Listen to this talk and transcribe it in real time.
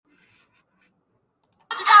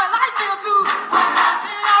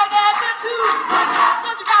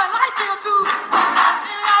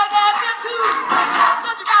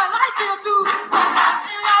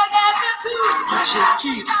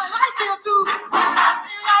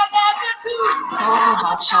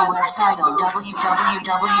Clubhouse Show website on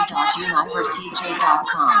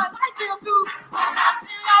www.universedj.com.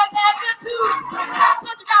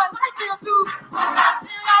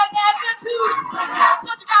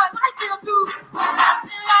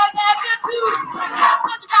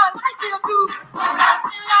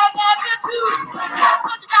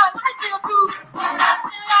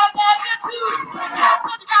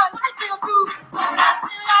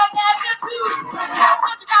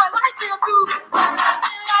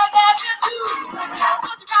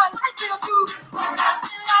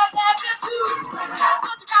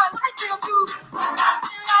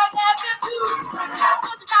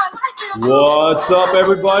 What's up,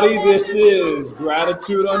 everybody? This is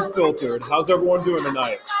Gratitude Unfiltered. How's everyone doing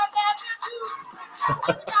tonight?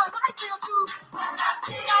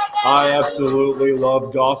 I absolutely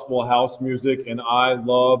love gospel house music, and I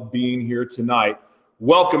love being here tonight.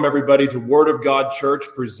 Welcome, everybody, to Word of God Church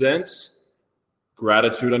presents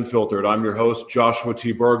Gratitude Unfiltered. I'm your host, Joshua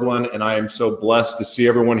T. Berglund, and I am so blessed to see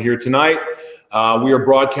everyone here tonight. We are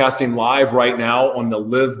broadcasting live right now on the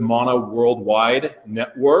Live Mana Worldwide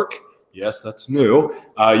Network. Yes, that's new.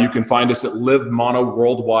 You can find us at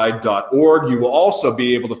livemanaworldwide.org. You will also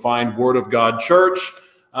be able to find Word of God Church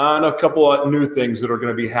and a couple of new things that are going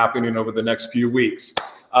to be happening over the next few weeks.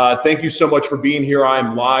 Thank you so much for being here. I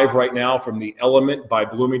am live right now from the Element by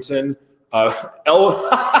Bloomington.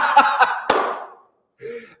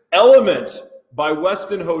 Element by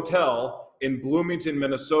Westin Hotel in Bloomington,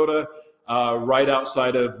 Minnesota. Right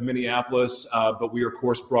outside of Minneapolis, but we are, of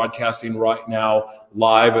course, broadcasting right now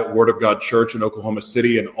live at Word of God Church in Oklahoma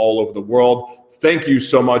City and all over the world. Thank you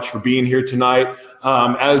so much for being here tonight.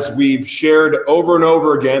 As we've shared over and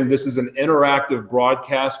over again, this is an interactive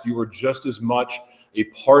broadcast. You are just as much a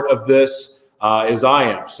part of this as I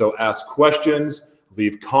am. So ask questions,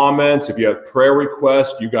 leave comments. If you have prayer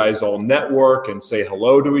requests, you guys all network and say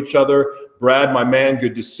hello to each other. Brad, my man,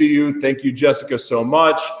 good to see you. Thank you, Jessica, so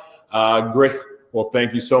much. Great. Well,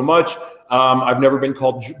 thank you so much. I've never been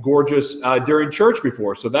called gorgeous during church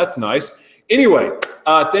before, so that's nice. Anyway,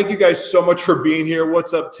 thank you guys so much for being here.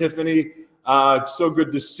 What's up, Tiffany? So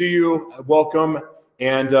good to see you. Welcome.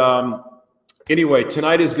 And anyway,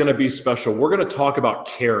 tonight is going to be special. We're going to talk about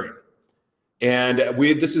caring. And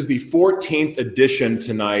this is the 14th edition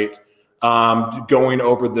tonight, going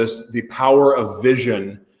over the Power of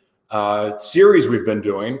Vision series we've been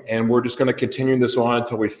doing, and we're just going to continue this on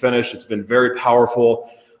until we finish. It's been very powerful.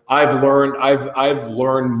 I've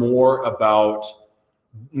learned more about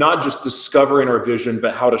not just discovering our vision,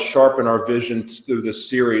 but how to sharpen our vision through this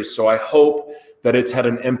series. So I hope that it's had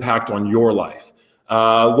an impact on your life.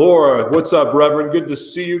 Laura, what's up, Reverend? Good to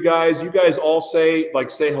see you guys. You guys all say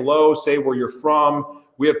hello, say where you're from.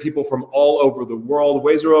 We have people from all over the world.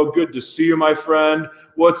 Wazero, good to see you, my friend.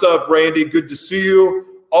 What's up, Randy? Good to see you.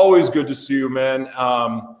 Always good to see you, man.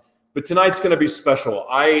 But tonight's going to be special.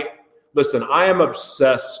 I am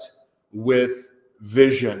obsessed with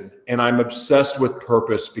vision, and I'm obsessed with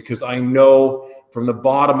purpose, because I know from the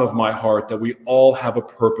bottom of my heart that we all have a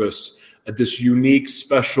purpose, this unique,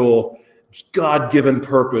 special, God-given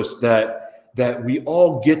purpose that we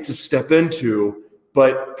all get to step into,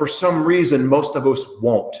 but for some reason, most of us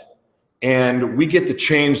won't. And we get to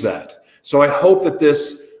change that. So I hope that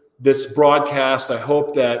this broadcast, I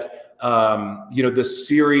hope that this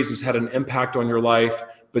series has had an impact on your life.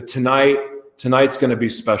 But tonight's going to be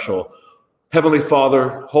special. Heavenly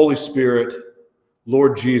Father, Holy Spirit,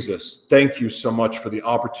 Lord Jesus, thank you so much for the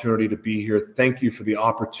opportunity to be here. Thank you for the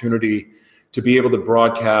opportunity to be able to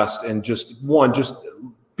broadcast and just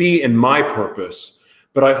be in my purpose.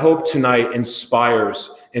 But I hope tonight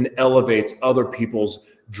inspires and elevates other people's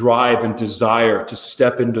drive and desire to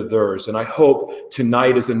step into theirs. And I hope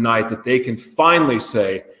tonight is a night that they can finally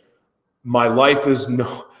say, my life is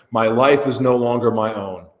no longer my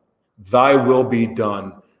own. Thy will be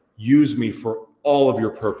done. Use me for all of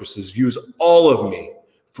your purposes. Use all of me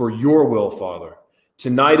for your will, Father.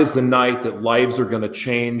 Tonight is the night that lives are going to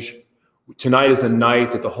change. Tonight is the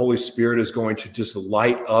night that the Holy Spirit is going to just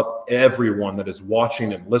light up everyone that is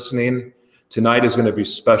watching and listening. Tonight is going to be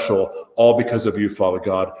special, all because of you, Father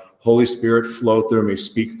God. Holy Spirit, flow through me,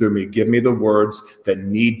 speak through me. Give me the words that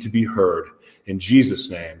need to be heard. In Jesus'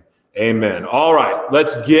 name, amen. All right,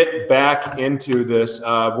 let's get back into this.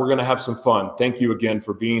 We're going to have some fun. Thank you again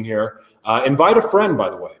for being here. Invite a friend, by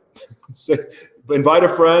the way. Invite a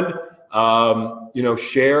friend,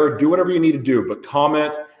 share, do whatever you need to do, but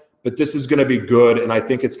comment. But this is going to be good, and I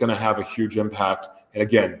think it's going to have a huge impact. And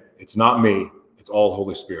again, it's not me. It's all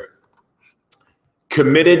Holy Spirit.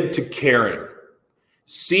 Committed to caring.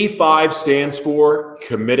 C5 stands for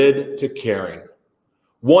committed to caring.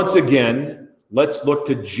 Once again, let's look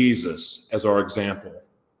to Jesus as our example.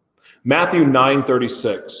 Matthew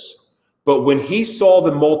 9:36. But when he saw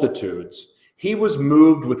the multitudes, he was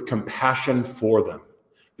moved with compassion for them,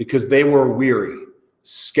 because they were weary,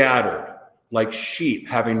 scattered, like sheep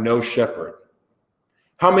having no shepherd.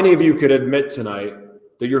 How many of you could admit tonight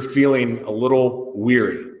that you're feeling a little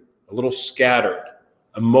weary, a little scattered,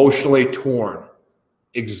 emotionally torn,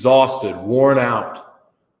 exhausted, worn out,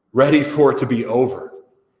 ready for it to be over?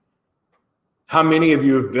 How many of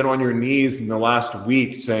you have been on your knees in the last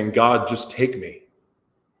week saying, God, just take me.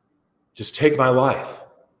 Just take my life.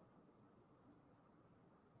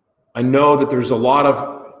 I know that there's a lot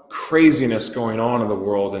of craziness going on in the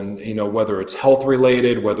world, and whether it's health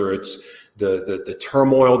related, whether it's the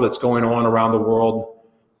turmoil that's going on around the world.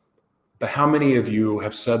 But how many of you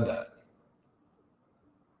have said that?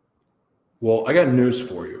 Well, I got news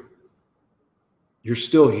for you. You're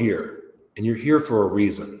still here, and you're here for a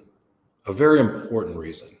reason, a very important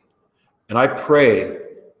reason. And I pray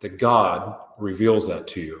that God reveals that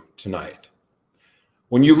to you tonight.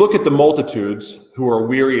 When you look at the multitudes who are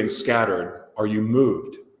weary and scattered, are you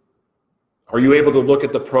moved? Are you able to look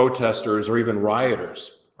at the protesters or even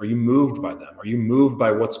rioters? Are you moved by them? Are you moved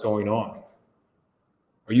by what's going on?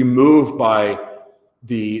 Are you moved by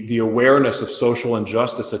the awareness of social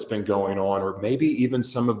injustice that's been going on, or maybe even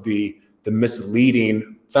some of the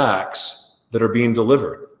misleading facts that are being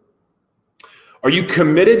delivered? Are you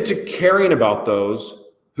committed to caring about those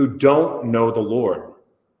who don't know the Lord?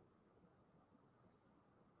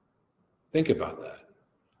 Think about that.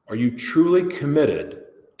 Are you truly committed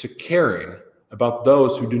to caring about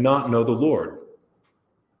those who do not know the Lord?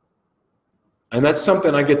 And that's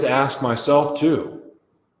something I get to ask myself too.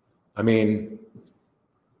 I mean,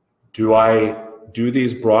 do I do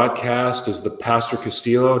these broadcasts? Does the Pastor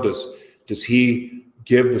Castillo, does he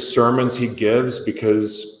give the sermons he gives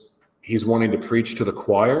because he's wanting to preach to the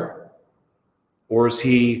choir? Or is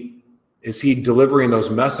he delivering those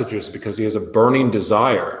messages because he has a burning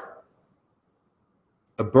desire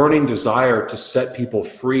to set people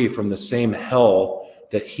free from the same hell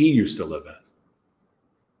that he used to live in?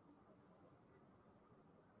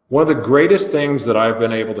 One of the greatest things that I've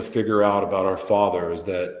been able to figure out about our Father is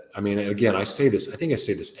that, again, I think I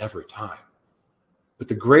say this every time, but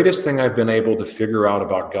the greatest thing I've been able to figure out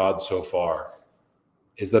about God so far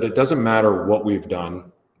is that it doesn't matter what we've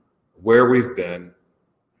done, where we've been,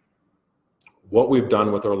 what we've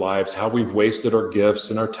done with our lives, how we've wasted our gifts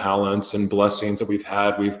and our talents and blessings that we've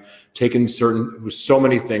had. We've taken so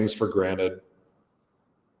many things for granted.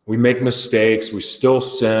 We make mistakes. We still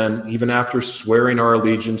sin, even after swearing our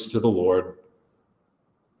allegiance to the Lord.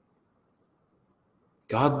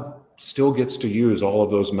 God still gets to use all of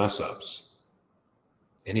those mess ups,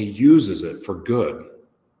 and he uses it for good.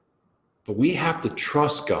 But we have to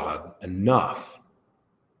trust God enough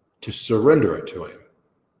to surrender it to him.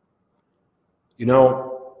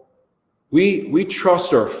 We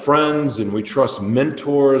trust our friends, and we trust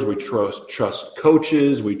mentors, we trust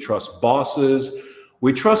coaches, we trust bosses,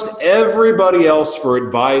 we trust everybody else for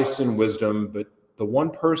advice and wisdom, but the one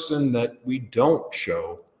person that we don't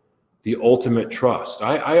show the ultimate trust,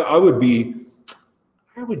 I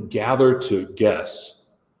would gather to guess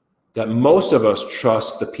that most of us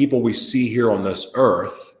trust the people we see here on this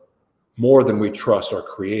earth more than we trust our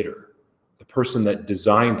Creator, the person that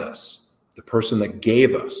designed us, the person that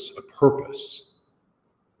gave us a purpose.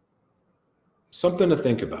 Something to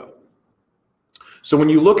think about. So when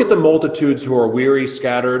you look at the multitudes who are weary,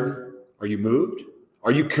 scattered, are you moved?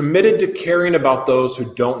 Are you committed to caring about those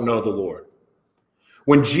who don't know the Lord?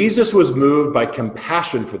 When Jesus was moved by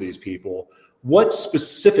compassion for these people, what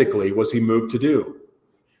specifically was he moved to do?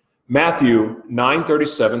 Matthew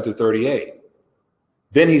 9:37 through 38.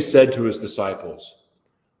 Then he said to his disciples,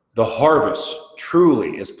 "The harvest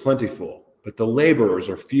truly is plentiful, but the laborers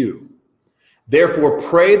are few. Therefore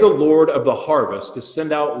pray the Lord of the harvest to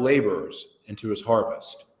send out laborers into his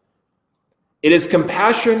harvest." It is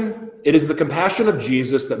the compassion of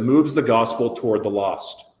Jesus that moves the gospel toward the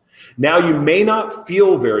lost. Now, you may not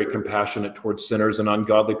feel very compassionate towards sinners and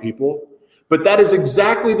ungodly people, but that is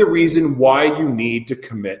exactly the reason why you need to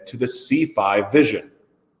commit to the C5 vision.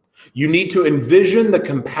 You need to envision the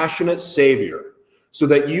compassionate Savior so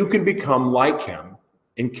that you can become like him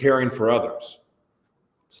in caring for others.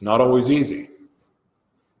 It's not always easy.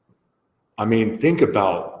 Think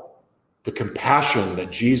about the compassion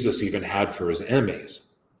that Jesus even had for his enemies.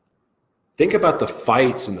 Think about the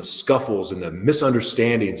fights and the scuffles and the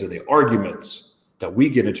misunderstandings and the arguments that we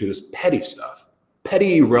get into, this petty stuff,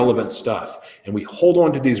 petty, irrelevant stuff, and we hold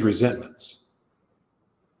on to these resentments.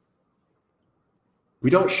 We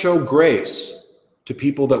don't show grace to to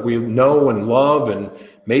people that we know and love, and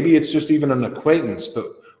maybe it's just even an acquaintance, but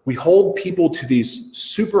we hold people to these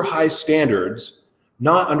super high standards,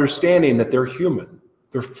 not understanding that they're human,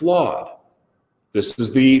 they're flawed. This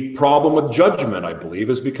is the problem with judgment, I believe,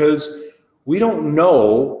 is because we don't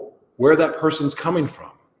know where that person's coming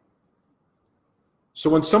from. So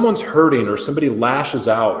when someone's hurting or somebody lashes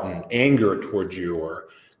out in anger towards you or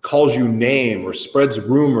calls you name or spreads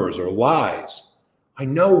rumors or lies, I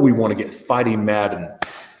know we want to get fighting mad,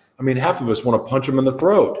 and half of us want to punch them in the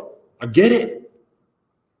throat. I get it.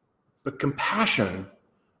 But compassion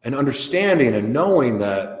and understanding and knowing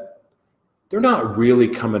that they're not really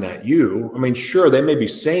coming at you. Sure, they may be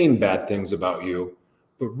saying bad things about you,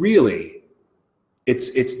 but really,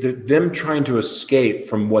 it's them trying to escape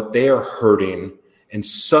from what they are hurting and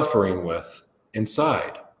suffering with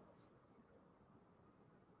inside.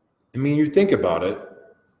 You think about it,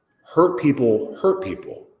 hurt people hurt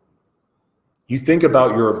people. You think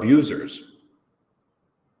about your abusers,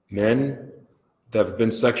 men that have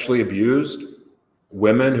been sexually abused,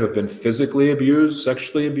 women who have been physically abused,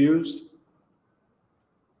 sexually abused.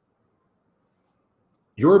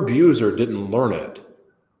 Your abuser didn't learn it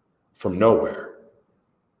from nowhere.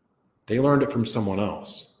 They learned it from someone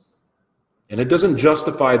else. And it doesn't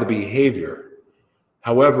justify the behavior.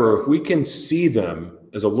 However, if we can see them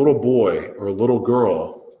as a little boy or a little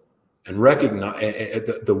girl and recognize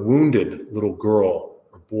the wounded little girl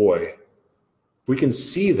or boy, if we can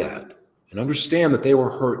see that and understand that they were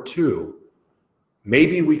hurt too,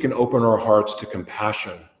 maybe we can open our hearts to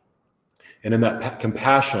compassion. And in that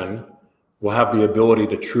compassion, we'll have the ability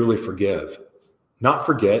to truly forgive. Not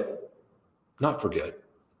forget,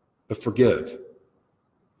 but forgive.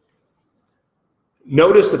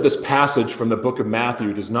 Notice that this passage from the book of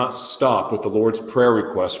Matthew does not stop with the Lord's prayer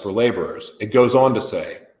request for laborers. It goes on to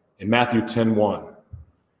say in Matthew 10:1,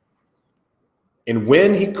 and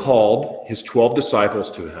when he called his 12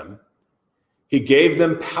 disciples to him, he gave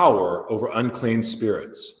them power over unclean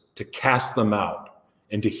spirits to cast them out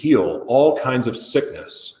and to heal all kinds of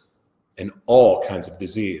sickness and all kinds of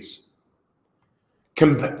disease.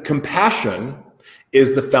 Compassion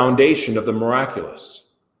is the foundation of the miraculous.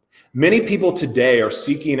 Many people today are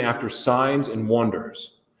seeking after signs and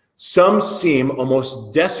wonders. Some seem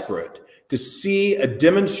almost desperate to see a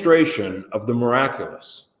demonstration of the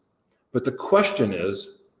miraculous. But the question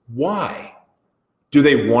is, why? Do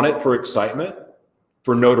they want it for excitement,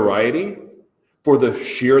 for notoriety, for the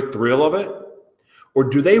sheer thrill of it? Or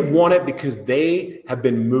do they want it because they have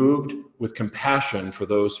been moved with compassion for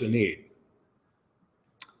those who need?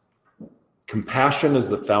 Compassion is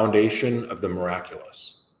the foundation of the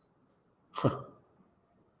miraculous.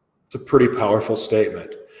 It's a pretty powerful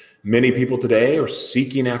statement. Many people today are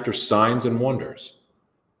seeking after signs and wonders.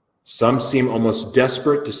 Some seem almost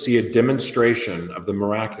desperate to see a demonstration of the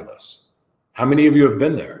miraculous. How many of you have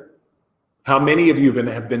been there? How many of you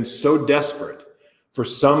have been so desperate for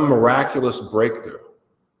some miraculous breakthrough?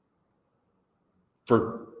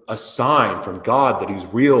 For a sign from God that he's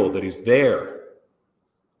real, that he's there?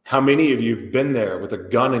 How many of you have been there with a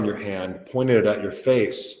gun in your hand, pointed at your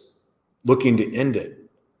face, looking to end it?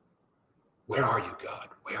 Where are you, God?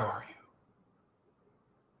 Where are you?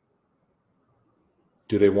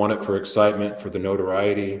 Do they want it for excitement, for the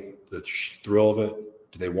notoriety, the thrill of it?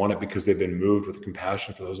 Do they want it because they've been moved with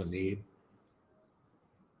compassion for those in need?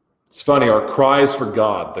 It's funny, our cries for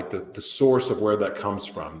God, like the source of where that comes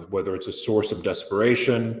from, whether it's a source of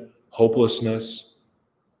desperation, hopelessness,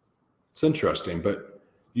 it's interesting. But,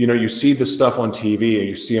 you see this stuff on TV and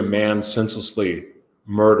you see a man senselessly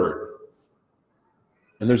murdered.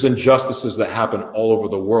 And there's injustices that happen all over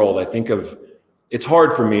the world. It's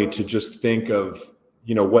hard for me to just think of,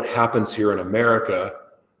 what happens here in America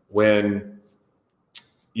when,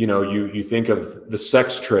 you think of the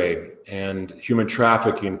sex trade and human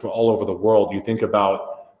trafficking for all over the world. You think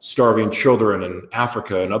about starving children in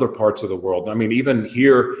Africa and other parts of the world. Even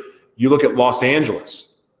here, you look at Los Angeles,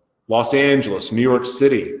 New York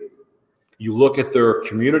City. You look at their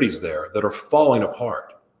communities there that are falling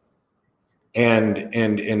apart.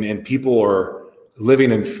 And people are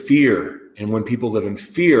living in fear. And when people live in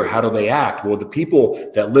fear, how do they act? Well, the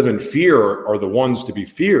people that live in fear are the ones to be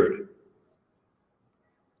feared.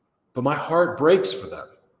 But my heart breaks for them.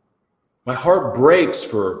 My heart breaks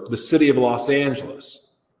for the city of Los Angeles.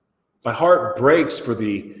 My heart breaks for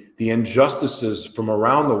the injustices from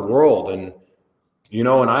around the world. And,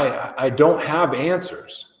 I don't have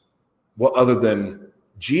answers other than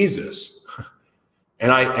Jesus. And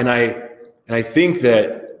I think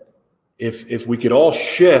that if we could all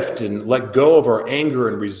shift and let go of our anger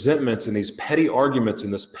and resentments and these petty arguments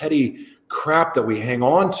and this petty crap that we hang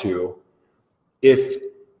on to,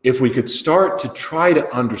 if we could start to try to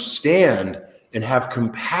understand and have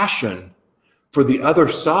compassion for the other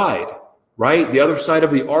side, right? The other side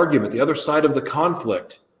of the argument, the other side of the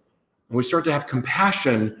conflict. And we start to have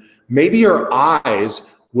compassion, maybe our eyes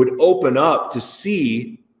would open up to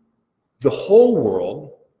see the whole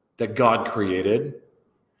world that God created.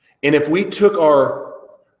 And if we took our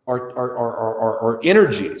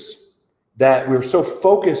energies that we're so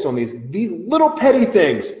focused on these little petty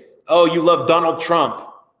things. Oh, you love Donald Trump,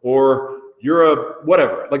 or you're a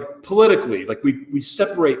whatever, like politically, like we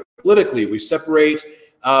separate politically, we separate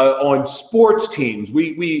on sports teams.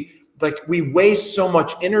 We waste so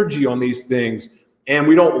much energy on these things, and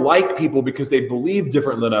we don't like people because they believe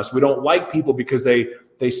different than us. We don't like people because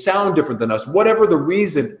they sound different than us. Whatever the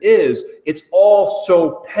reason is, it's all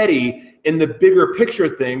so petty in the bigger picture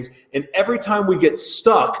things. And every time we get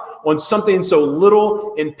stuck on something so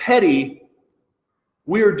little and petty,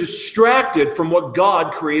 we are distracted from what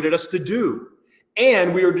God created us to do.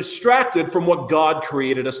 And we are distracted from what God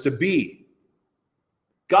created us to be.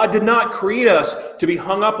 God did not create us to be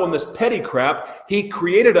hung up on this petty crap. He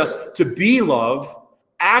created us to be love,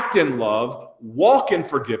 act in love, walk in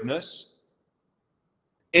forgiveness,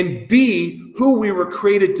 and be who we were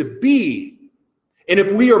created to be. And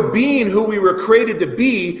if we are being who we were created to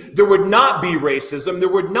be, there would not be racism, there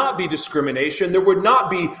would not be discrimination, there would not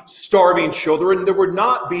be starving children, there would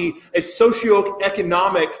not be a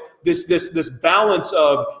socioeconomic, this balance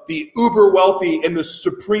of the uber wealthy and the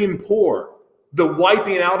supreme poor, the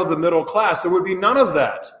wiping out of the middle class. There would be none of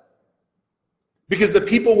that. Because the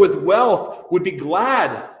people with wealth would be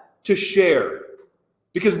glad to share.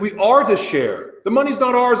 Because we are to share. The money's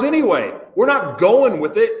not ours anyway. We're not going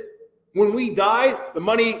with it. When we die, the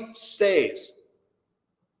money stays.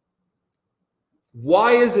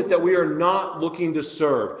 Why is it that we are not looking to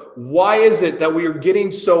serve? Why is it that we are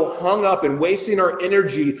getting so hung up and wasting our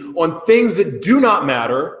energy on things that do not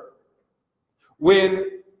matter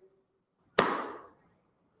when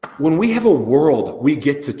we have a world we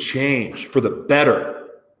get to change for the better?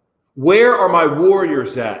 Where are my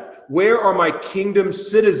warriors at? Where are my kingdom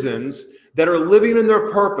citizens that are living in their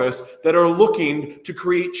purpose, that are looking to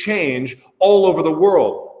create change all over the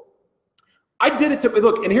world? I did it to,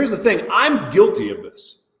 look, and here's the thing, I'm guilty of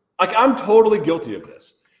this. Like, I'm totally guilty of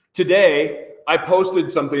this. Today, I posted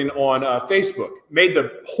something on Facebook, made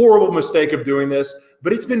the horrible mistake of doing this,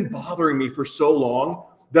 but it's been bothering me for so long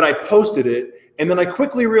that I posted it, and then I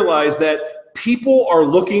quickly realized that people are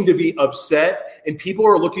looking to be upset and people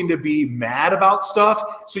are looking to be mad about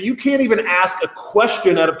stuff. So you can't even ask a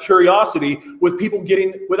question out of curiosity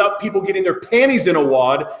without people getting their panties in a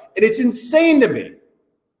wad. And it's insane to me.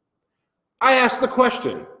 I asked the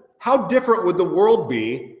question, how different would the world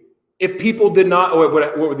be if people did not,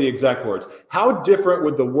 what were the exact words? How different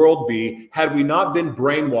would the world be had we not been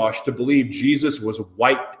brainwashed to believe Jesus was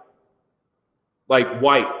white, like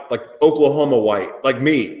Oklahoma white, like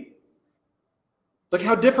me? Like,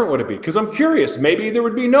 how different would it be? Because I'm curious. Maybe there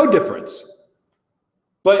would be no difference.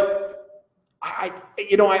 But I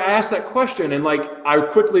asked that question, and I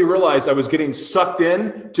quickly realized I was getting sucked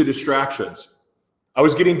in to distractions. I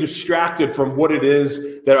was getting distracted from what it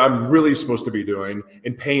is that I'm really supposed to be doing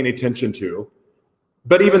and paying attention to.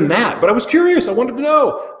 But even that, but I was curious. I wanted to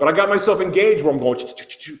know. But I got myself engaged where I'm going,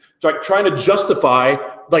 trying to justify,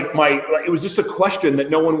 it was just a question that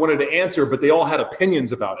no one wanted to answer, but they all had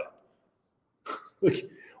opinions about it.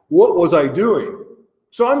 Like, what was I doing?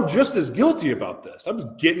 So I'm just as guilty about this. I was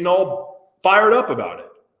getting all fired up about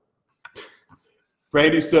it.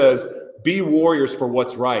 Randy says, be warriors for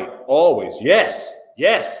what's right. Always. Yes.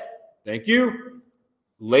 Yes. Thank you.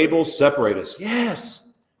 Labels separate us.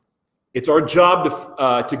 Yes. It's our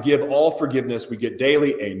job to give all forgiveness we get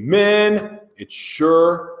daily. Amen. It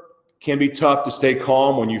sure can be tough to stay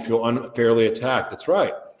calm when you feel unfairly attacked. That's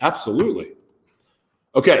right. Absolutely.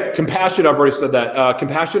 Okay, compassion, I've already said that.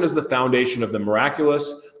 Compassion is the foundation of the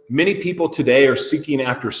miraculous. Many people today are seeking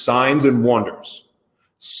after signs and wonders.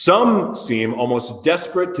 Some seem almost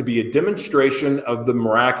desperate to be a demonstration of the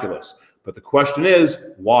miraculous. But the question is,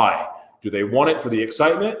 why? Do they want it for the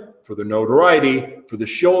excitement, for the notoriety, for the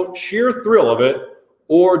sheer thrill of it,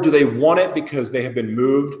 or do they want it because they have been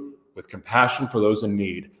moved with compassion for those in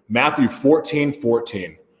need? Matthew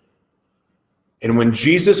 14:14. And when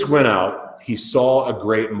Jesus went out, he saw a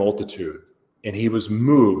great multitude, and he was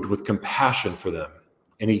moved with compassion for them,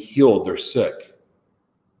 and he healed their sick.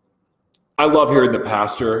 I love hearing the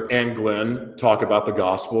pastor and Glenn talk about the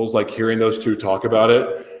Gospels, like hearing those two talk about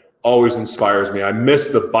it always inspires me. I miss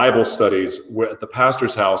the Bible studies at the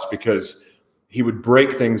pastor's house because he would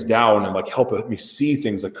break things down and help me see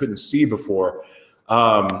things I couldn't see before.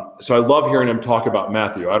 So I love hearing him talk about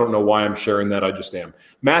Matthew. I don't know why I'm sharing that. I just am.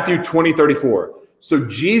 Matthew 20:34. So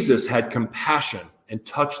Jesus had compassion and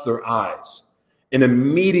touched their eyes, and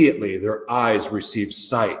immediately their eyes received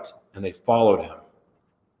sight, and they followed him.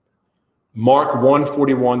 Mark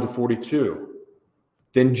 1:41-42.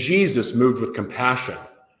 Then Jesus, moved with compassion,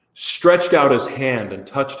 stretched out his hand and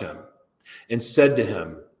touched him, and said to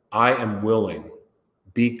him, I am willing,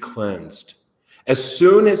 be cleansed. As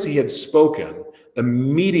soon as he had spoken,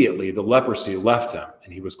 immediately the leprosy left him,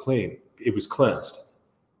 and he was clean. It was cleansed.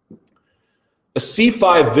 A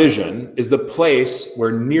C5 vision is the place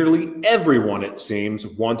where nearly everyone, it seems,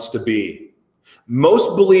 wants to be.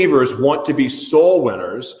 Most believers want to be soul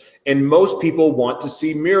winners, and most people want to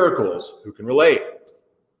see miracles. Who can relate?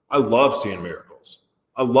 I love seeing miracles.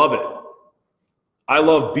 I love it. I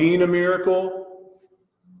love being a miracle.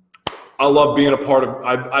 I love being a part of,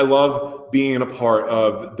 I love being a part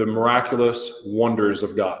of the miraculous wonders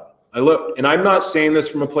of God. And I'm not saying this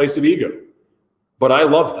from a place of ego, but I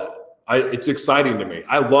love that. It's exciting to me.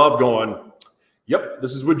 I love going, yep,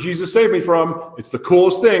 this is what Jesus saved me from. It's the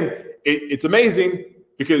coolest thing. It's amazing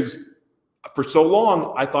because for so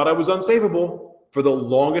long, I thought I was unsavable. For the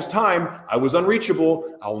longest time, I was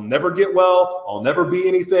unreachable. I'll never get well. I'll never be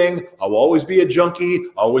anything. I'll always be a junkie.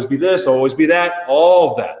 I'll always be this. I'll always be that.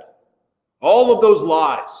 All of that. All of those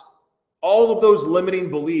lies. All of those limiting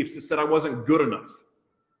beliefs that said I wasn't good enough.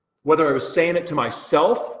 Whether I was saying it to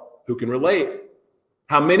myself, who can relate?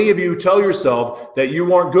 How many of you tell yourself that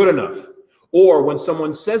you aren't good enough? Or when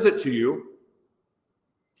someone says it to you,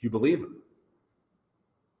 you believe it.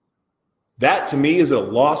 That to me is a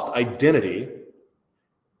lost identity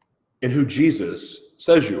in who Jesus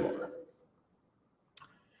says you are.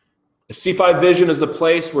 A C5 vision is the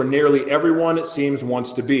place where nearly everyone, it seems,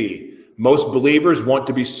 wants to be. Most believers want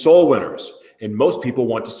to be soul winners, and most people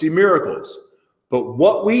want to see miracles. But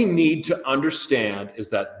what we need to understand is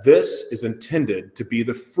that this is intended to be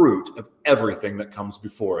the fruit of everything that comes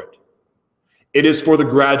before it. It is for the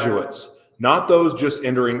graduates, not those just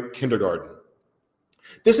entering kindergarten.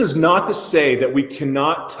 This is not to say that we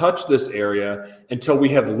cannot touch this area until we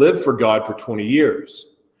have lived for God for 20 years.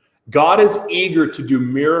 God is eager to do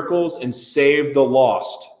miracles and save the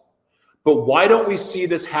lost. But why don't we see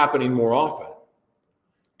this happening more often?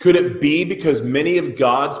 Could it be because many of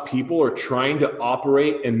God's people are trying to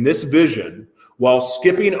operate in this vision while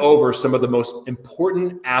skipping over some of the most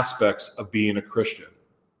important aspects of being a Christian?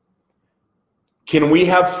 Can we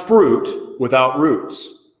have fruit without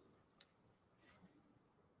roots?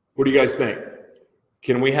 What do you guys think?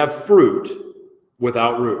 Can we have fruit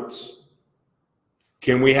without roots?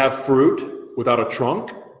 Can we have fruit without a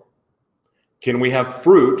trunk? Can we have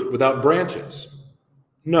fruit without branches?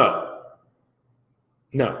 No.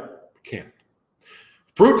 No, we can't.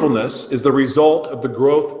 Fruitfulness is the result of the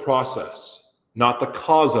growth process, not the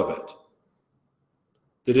cause of it.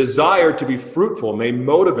 The desire to be fruitful may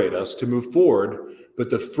motivate us to move forward, but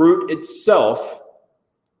the fruit itself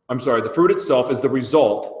is the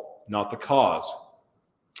result, not the cause.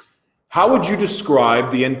 How would you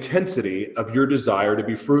describe the intensity of your desire to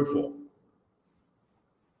be fruitful?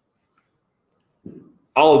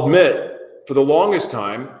 I'll admit, for the longest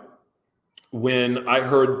time, when I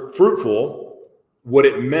heard fruitful, what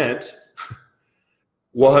it meant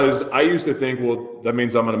was I used to think, well, that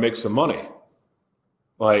means I'm going to make some money.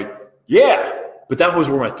 Like, yeah, but that was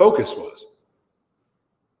where my focus was.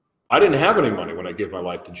 I didn't have any money when I gave my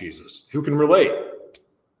life to Jesus. Who can relate?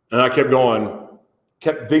 And I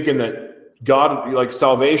kept thinking that God, like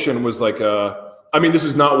salvation was like this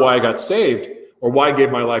is not why I got saved or why I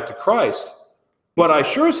gave my life to Christ. But I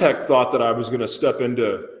sure as heck thought that I was going to step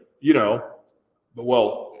into,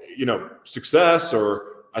 success,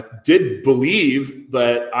 or I did believe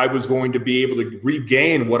that I was going to be able to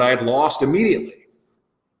regain what I had lost immediately.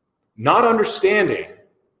 Not understanding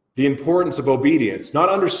the importance of obedience, not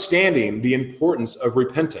understanding the importance of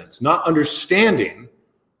repentance, not understanding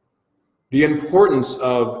the importance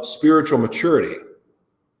of spiritual maturity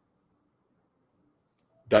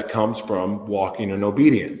that comes from walking in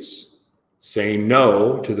obedience, saying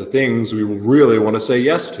no to the things we really want to say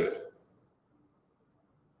yes to.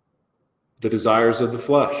 The desires of the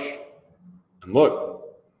flesh. And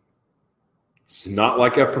look, it's not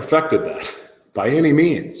like I've perfected that by any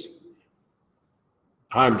means.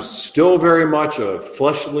 I'm still very much a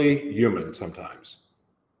fleshly human sometimes.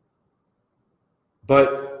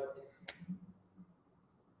 But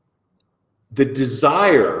the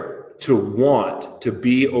desire to want to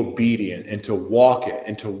be obedient and to walk it,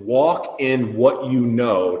 and to walk in what you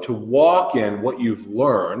know, to walk in what you've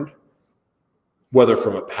learned, whether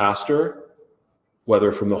from a pastor,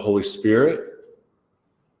 whether from the Holy Spirit,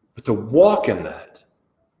 But to walk in that,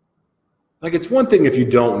 like it's one thing if you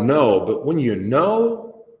don't know, but when you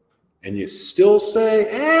know and you still say,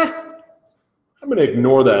 I'm going to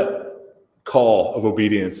ignore that call of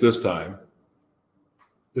obedience this time,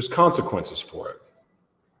 there's consequences for it.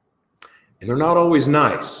 And they're not always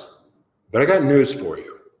nice. But I got news for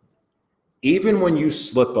you. Even when you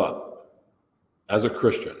slip up as a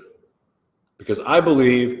Christian, because I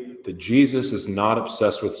believe that Jesus is not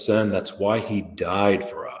obsessed with sin, that's why he died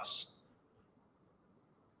for us.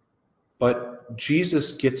 But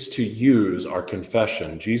Jesus gets to use our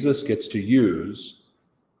confession. Jesus gets to use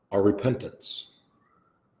our repentance.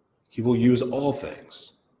 He will use all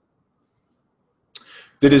things.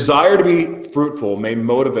 The desire to be fruitful may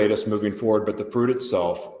motivate us moving forward, but the fruit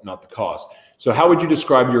itself, not the cause. So how would you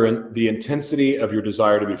describe the intensity of your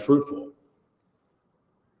desire to be fruitful?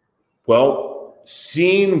 Well,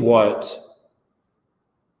 seeing what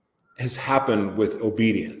has happened with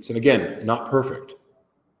obedience, and again, not perfect,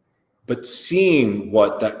 but seeing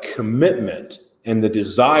what that commitment and the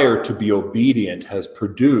desire to be obedient has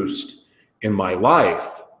produced in my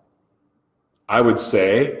life, I would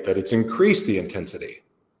say that it's increased the intensity.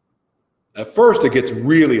 At first, it gets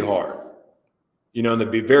really hard. You know, in the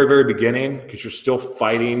very, very beginning, because you're still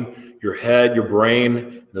fighting your head, your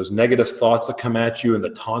brain, those negative thoughts that come at you and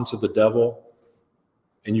the taunts of the devil.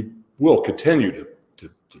 And you will continue to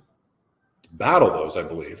battle those, I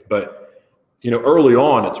believe. But, you know, early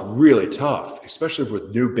on, it's really tough, especially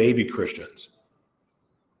with new baby Christians.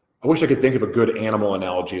 I wish I could think of a good animal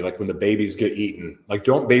analogy, like when the babies get eaten. Like,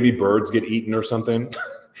 don't baby birds get eaten or something?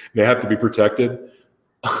 They have to be protected.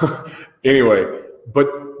 Anyway,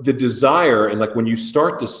 but the desire, and like when you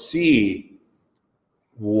start to see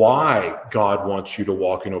why God wants you to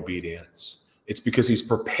walk in obedience, it's because he's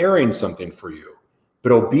preparing something for you.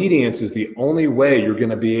 But obedience is the only way you're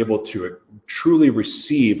going to be able to truly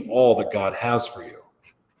receive all that God has for you.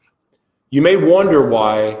 You may wonder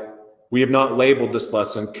why we have not labeled this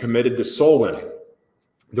lesson Committed to Soul Winning.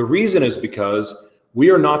 The reason is because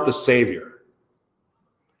we are not the Savior.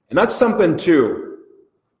 And that's something too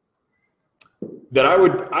that I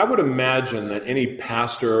would imagine that any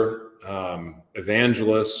pastor,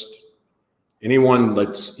 evangelist, anyone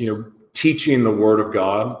that's, you know, teaching the Word of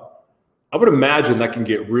God, I would imagine that can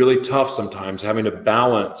get really tough sometimes, having to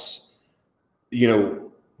balance, you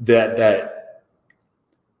know, that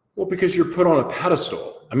well, because you're put on a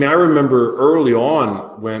pedestal. I mean, I remember early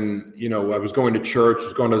on when, you know, I was going to church, I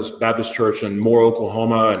was going to this Baptist church in Moore,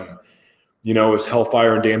 Oklahoma, and, you know, it was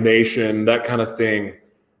hellfire and damnation, that kind of thing.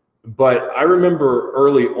 But I remember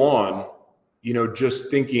early on, you know,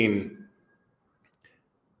 just thinking,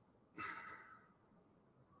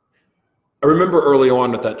 I remember early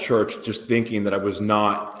on at that church just thinking that I was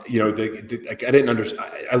not, you know, I didn't understand.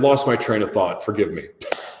 I lost my train of thought. Forgive me.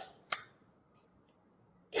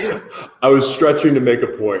 I was stretching to make a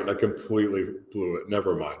point and I completely blew it.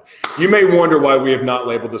 Never mind. You may wonder why we have not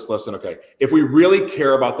labeled this lesson. Okay. If we really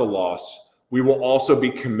care about the loss, we will also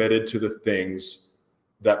be committed to the things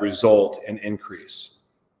that result in increase.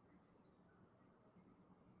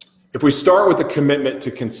 If we start with a commitment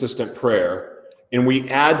to consistent prayer and we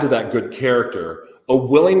add to that good character a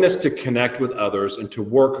willingness to connect with others and to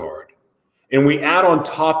work hard, and we add on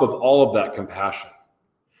top of all of that compassion,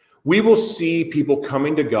 we will see people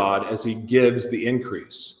coming to God as he gives the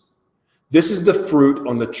increase. This is the fruit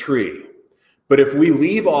on the tree. But if we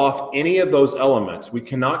leave off any of those elements, we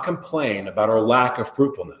cannot complain about our lack of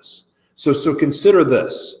fruitfulness. So consider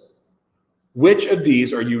this. Which of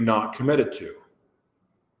these are you not committed to?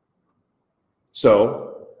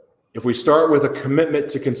 So if we start with a commitment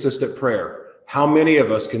to consistent prayer, how many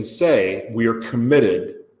of us can say we are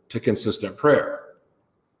committed to consistent prayer?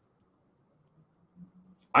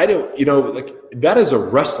 I don't, you know, like that is a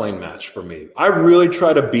wrestling match for me. I really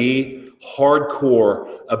try to be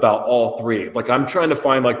hardcore about all three. Like I'm trying to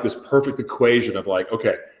find like this perfect equation of like,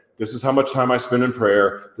 okay, this is how much time I spend in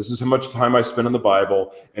prayer. This is how much time I spend in the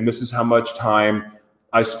Bible. And this is how much time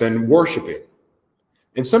I spend worshiping.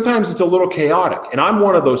 And sometimes it's a little chaotic. And I'm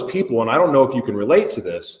one of those people, and I don't know if you can relate to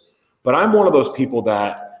this, but I'm one of those people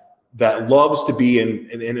that loves to be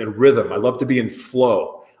in a rhythm. I love to be in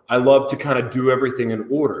flow. I love to kind of do everything in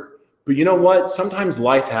order. But you know what? Sometimes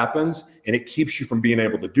life happens and it keeps you from being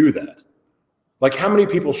able to do that. Like how many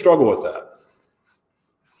people struggle with that?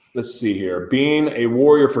 Let's see here. Being a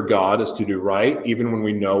warrior for God is to do right, even when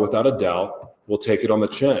we know without a doubt we'll take it on the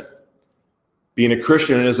chin. Being a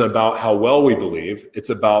Christian isn't about how well we believe. It's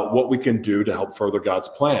about what we can do to help further God's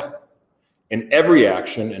plan. In every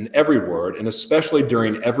action and every word, and especially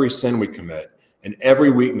during every sin we commit and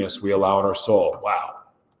every weakness we allow in our soul. Wow.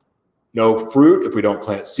 No fruit if we don't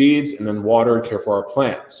plant seeds, and then water and care for our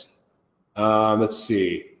plants. Let's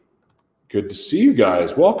see. Good to see you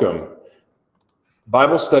guys. Welcome.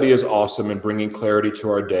 Bible study is awesome in bringing clarity to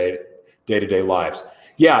our day-to-day lives.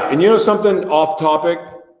 Yeah, and you know something off topic?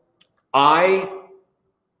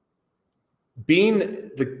 Being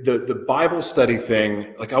the Bible study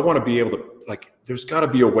thing, like I want to be able to, like, there's got to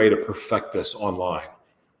be a way to perfect this online.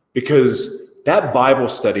 Because that Bible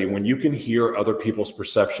study, when you can hear other people's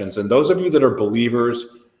perceptions, and those of you that are believers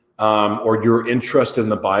or you're interested in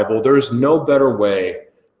the Bible, there's no better way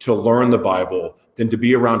to learn the Bible than to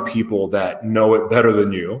be around people that know it better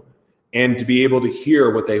than you and to be able to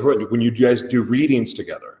hear what they heard. When you guys do readings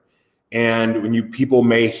together and when people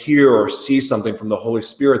may hear or see something from the Holy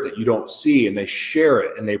Spirit that you don't see, and they share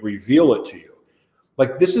it and they reveal it to you.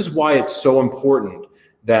 Like, this is why it's so important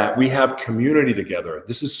that we have community together.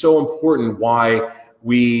 This is so important why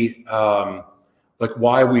we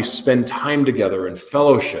spend time together in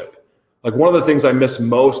fellowship. Like, one of the things I miss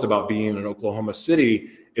most about being in Oklahoma City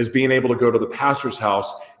is being able to go to the pastor's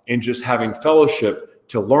house and just having fellowship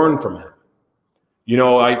to learn from him. You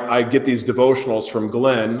know, I get these devotionals from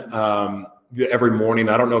Glenn every morning.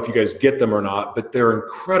 I don't know if you guys get them or not, but they're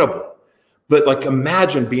incredible. But like,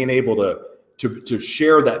 imagine being able to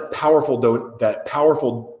share that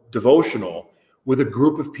powerful devotional with a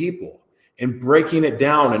group of people and breaking it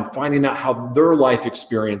down and finding out how their life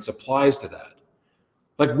experience applies to that.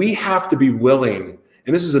 Like, we have to be willing,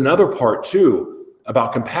 and this is another part too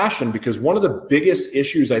about compassion, because one of the biggest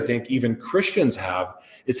issues I think even Christians have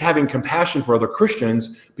is having compassion for other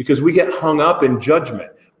Christians, because we get hung up in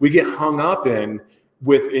judgment. We get hung up in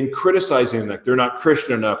criticizing that they're not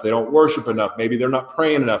Christian enough, they don't worship enough, maybe they're not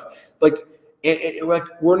praying enough. Like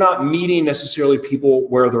we're not meeting necessarily people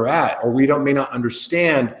where they're at, or we may not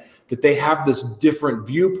understand that they have this different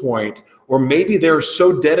viewpoint, or maybe they're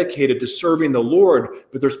so dedicated to serving the Lord,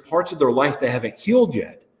 but there's parts of their life they haven't healed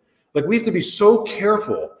yet. Like, we have to be so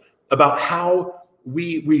careful about how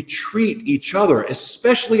we treat each other,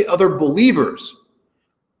 especially other believers,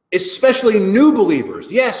 especially new believers.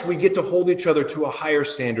 Yes, we get to hold each other to a higher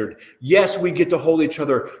standard. Yes, we get to hold each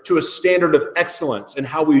other to a standard of excellence in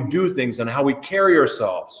how we do things and how we carry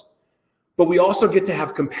ourselves. But we also get to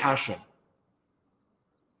have compassion.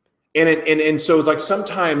 And so, like,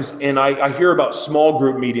 sometimes, and I hear about small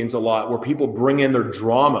group meetings a lot where people bring in their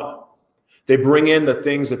drama. They bring in the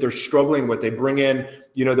things that they're struggling with. They bring in,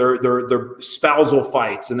 you know, their spousal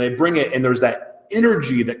fights, and they bring it, and there's that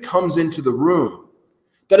energy that comes into the room.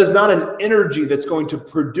 That is not an energy that's going to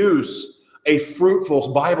produce a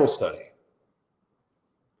fruitful Bible study.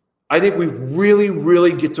 I think we really,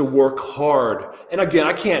 really get to work hard. And again,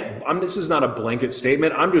 this is not a blanket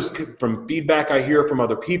statement. I'm just from feedback I hear from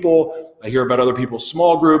other people. I hear about other people's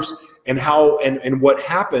small groups and how, and what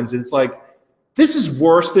happens. And it's like, this is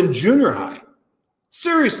worse than junior high.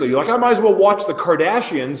 Seriously, like, I might as well watch the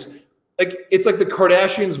Kardashians. Like, it's like the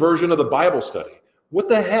Kardashians version of the Bible study. What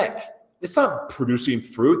the heck? It's not producing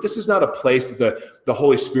fruit. This is not a place that the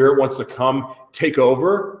Holy Spirit wants to come take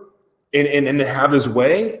over and have his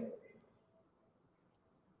way.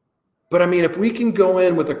 But I mean, if we can go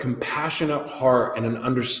in with a compassionate heart and an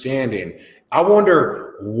understanding, I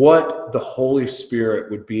wonder what the Holy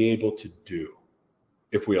Spirit would be able to do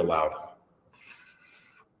if we allowed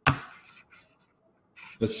him.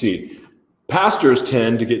 Let's see. Pastors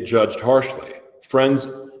tend to get judged harshly. Friends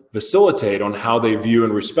facilitate on how they view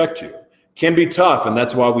and respect you. Can be tough, and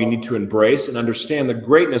that's why we need to embrace and understand the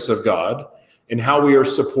greatness of God and how we are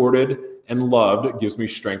supported and loved. It gives me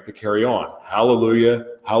strength to carry on. Hallelujah,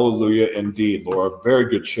 hallelujah indeed, Laura. Very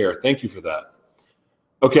good share. Thank you for that.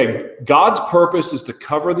 Okay, God's purpose is to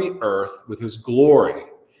cover the earth with his glory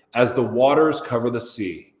as the waters cover the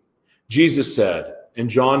sea. Jesus said in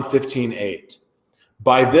John 15:8,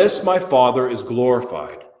 "By this my Father is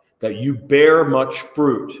glorified, that you bear much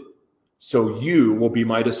fruit, so you will be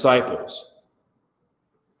my disciples."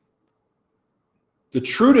 The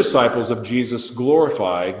true disciples of Jesus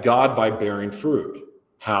glorify God by bearing fruit.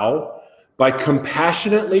 How? By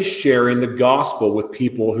compassionately sharing the gospel with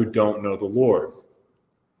people who don't know the Lord.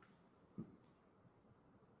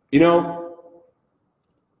 You know,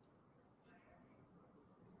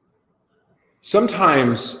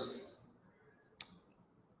 sometimes,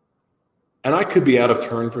 and I could be out of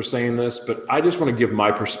turn for saying this, but I just want to give my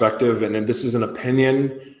perspective, and this is an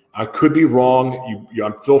opinion. I could be wrong.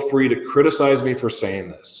 You feel free to criticize me for saying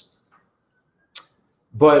this.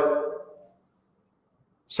 But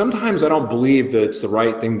sometimes I don't believe that it's the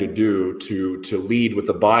right thing to do to lead with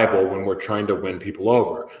the Bible when we're trying to win people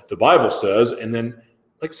over. The Bible says, and then,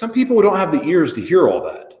 like, some people don't have the ears to hear all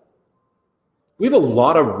that. we have a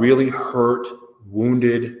lot of really hurt,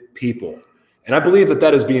 wounded people. And I believe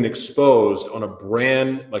that is being exposed on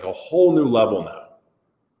a whole new level now.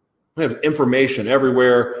 We have information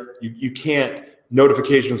everywhere. You can't,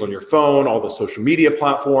 notifications on your phone, all the social media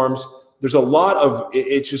platforms. There's a lot of,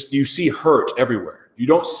 it's just, you see hurt everywhere. You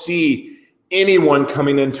don't see anyone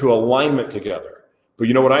coming into alignment together. But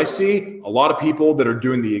you know what I see? A lot of people that are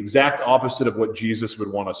doing the exact opposite of what Jesus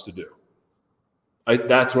would want us to do.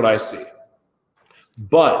 That's what I see.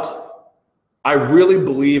 But I really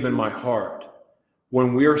believe in my heart,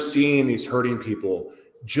 when we're seeing these hurting people,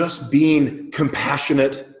 just being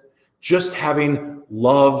compassionate, just having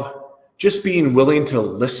love, just being willing to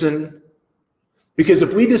listen. Because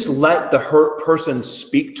if we just let the hurt person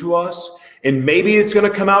speak to us, and maybe it's going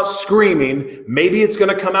to come out screaming, maybe it's going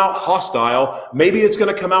to come out hostile, maybe it's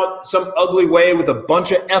going to come out some ugly way with a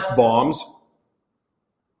bunch of F-bombs.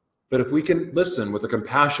 But if we can listen with a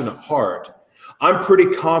compassionate heart, I'm pretty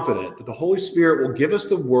confident that the Holy Spirit will give us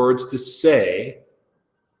the words to say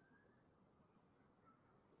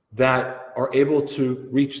that are able to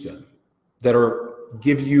reach them, that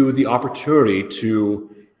give you the opportunity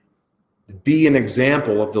to be an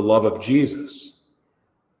example of the love of Jesus.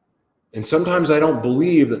 And sometimes I don't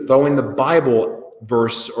believe that throwing the Bible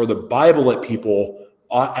verse or the Bible at people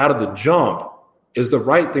out of the jump is the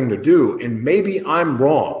right thing to do. And maybe I'm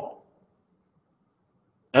wrong.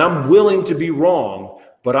 And I'm willing to be wrong,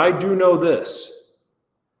 but I do know this.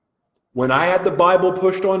 When I had the Bible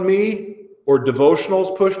pushed on me or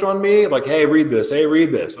devotionals pushed on me, like, hey, read this,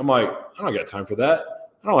 I'm like, I don't got time for that.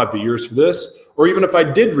 I don't have the ears for this. Or even if I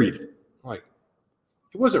did read it, I'm like,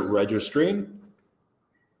 it wasn't registering.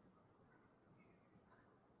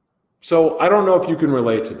 So I don't know if you can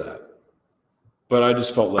relate to that, but I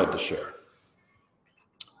just felt led to share.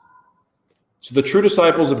 So the true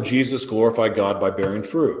disciples of Jesus glorify God by bearing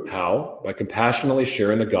fruit. How? By compassionately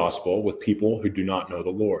sharing the gospel with people who do not know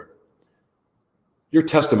the Lord. Your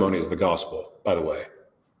testimony is the gospel, by the way.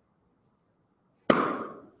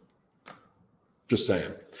 Just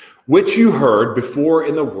saying. Which you heard before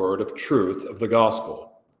in the word of truth of the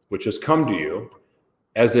gospel, which has come to you,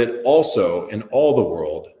 as it also in all the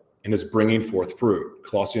world, and is bringing forth fruit.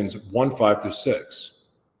 Colossians 1:5-6.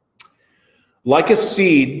 Like a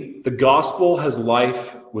seed, the gospel has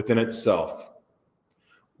life within itself.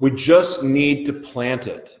 We just need to plant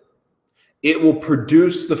it. It will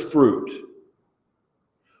produce the fruit.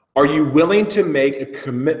 Are you willing to make a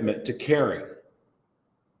commitment to caring?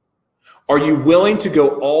 Are you willing to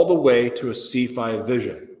go all the way to a C5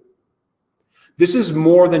 vision? This is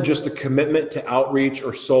more than just a commitment to outreach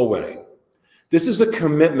or soul winning. This is a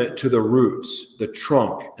commitment to the roots, the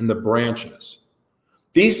trunk, and the branches.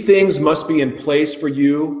 These things must be in place for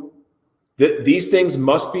you. These things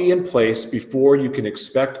must be in place before you can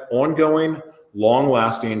expect ongoing,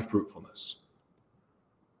 long-lasting fruitfulness.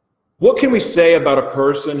 What can we say about a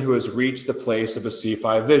person who has reached the place of a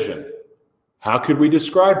C5 vision? How could we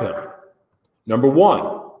describe him? Number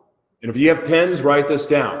one, and if you have pens, write this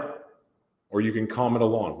down, or you can comment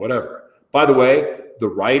along, whatever. By the way, the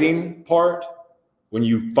writing part, when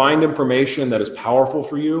you find information that is powerful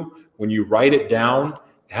for you, when you write it down,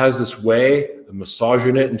 it has this way of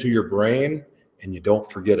massaging it into your brain and you don't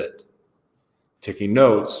forget it. Taking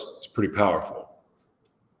notes is pretty powerful.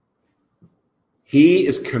 He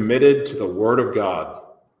is committed to the Word of God,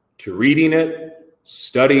 to reading it,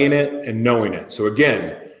 studying it, and knowing it. So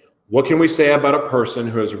again, what can we say about a person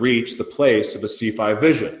who has reached the place of a C5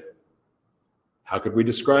 vision? How could we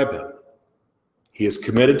describe him? He is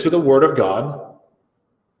committed to the Word of God,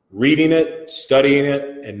 reading it, studying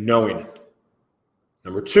it, and knowing it.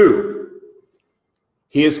 Number two,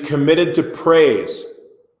 he is committed to praise.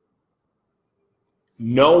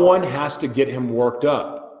 No one has to get him worked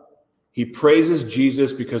up. He praises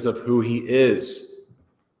Jesus because of who he is.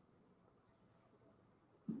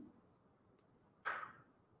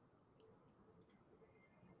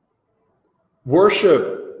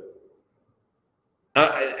 Worship,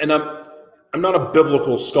 and I'm not a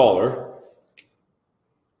biblical scholar,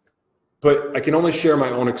 but I can only share my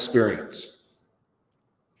own experience.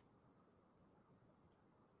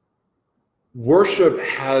 Worship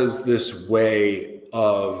has this way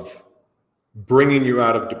of bringing you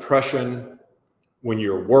out of depression when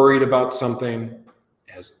you're worried about something.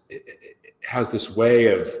 It has this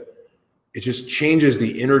way of, it just changes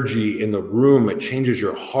the energy in the room. It changes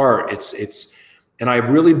your heart. And I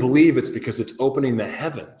really believe it's because it's opening the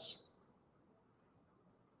heavens.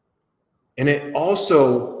 And it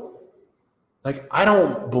also, I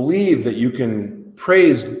don't believe that you can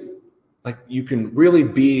praise, you can really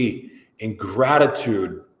be in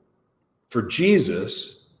gratitude for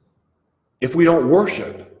Jesus if we don't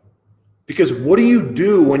worship. Because what do you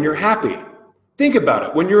do when you're happy? Think about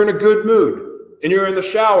it. When you're in a good mood and you're in the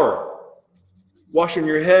shower, washing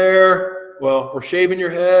your hair, or shaving your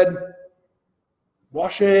head,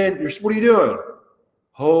 what are you doing?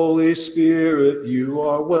 Holy Spirit, you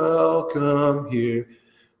are welcome here.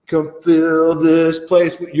 Come fill this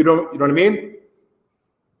place. You know what I mean?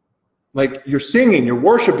 Like, you're singing, you're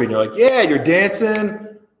worshiping, you're like, yeah, you're dancing.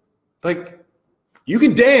 Like, you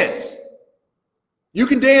can dance. You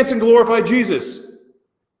can dance and glorify Jesus.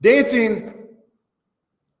 Dancing,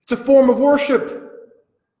 it's a form of worship,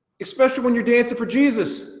 especially when you're dancing for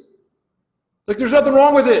Jesus. Like, there's nothing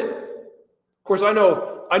wrong with it. Of course, I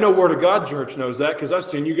know Word of God Church knows that because I've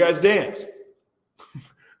seen you guys dance.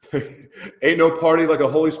 Ain't no party like a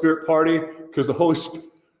Holy Spirit party, because the Holy Spirit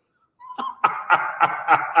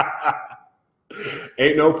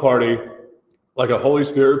ain't no party like a Holy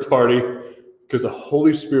Spirit party, because the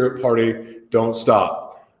Holy Spirit party don't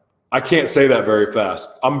stop. I can't say that very fast.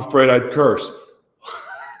 I'm afraid I'd curse.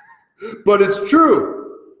 But it's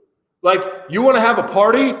true. Like, you want to have a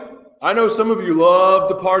party? I know some of you loved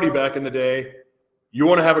to party back in the day. You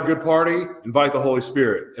want to have a good party? Invite the Holy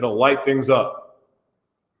Spirit. It'll light things up.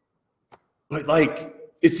 But like,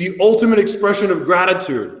 it's the ultimate expression of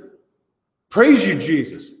gratitude. Praise you,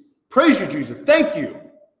 Jesus. Praise you, Jesus. Thank you.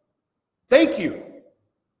 Thank you.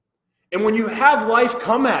 And when you have life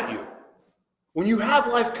come at you, when you have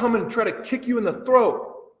life come and try to kick you in the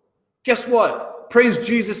throat, guess what? Praise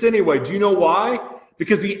Jesus anyway. Do you know why?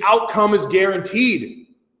 Because the outcome is guaranteed.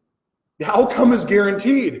 The outcome is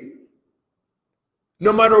guaranteed.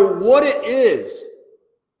 No matter what it is,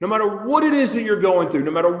 that you're going through,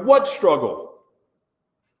 no matter what struggle,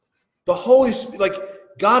 the Holy Spirit, like,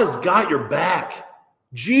 God has got your back.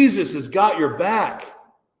 Jesus has got your back.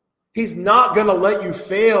 He's not going to let you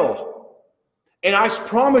fail. And I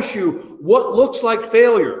promise you, what looks like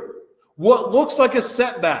failure, what looks like a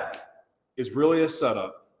setback, is really a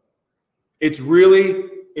setup. It's really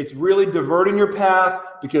diverting your path,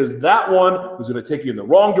 because that one was going to take you in the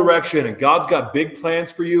wrong direction, and God's got big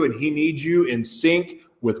plans for you, and he needs you in sync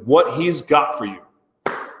with what he's got for you.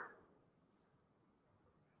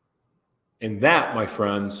 And that, my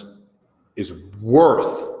friends, is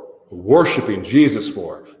worth worshiping Jesus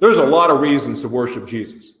for. There's a lot of reasons to worship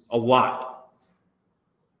Jesus, a lot.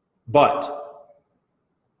 But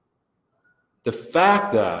the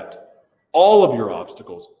fact that all of your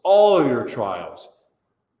obstacles, all of your trials,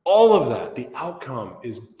 all of that, the outcome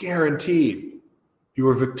is guaranteed. You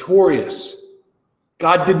are victorious.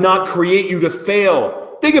 God did not create you to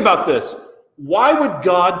fail. Think about this. Why would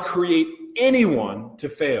God create anyone to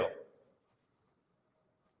fail?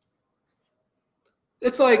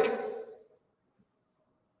 It's like,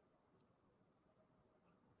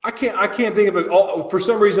 I can't think of it. For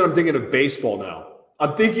some reason, I'm thinking of baseball now.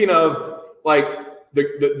 I'm thinking of like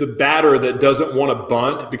the batter that doesn't want to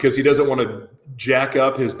bunt because he doesn't want to jack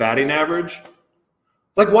up his batting average.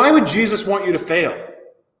 Like, why would Jesus want you to fail?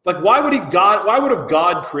 Like, why would have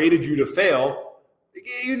God created you to fail?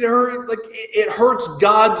 It hurts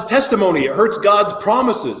God's testimony. It hurts God's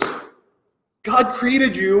promises. God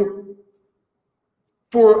created you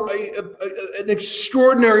for an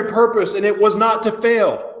extraordinary purpose, and it was not to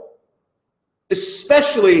fail,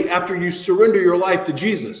 especially after you surrender your life to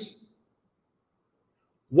Jesus.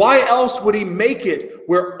 Why else would he make it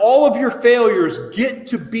where all of your failures get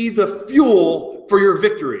to be the fuel for your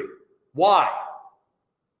victory? Why?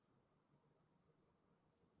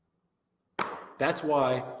 That's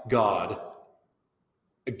why God,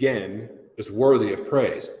 again, is worthy of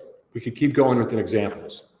praise. We could keep going with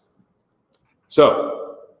examples.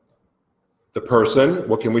 So, the person,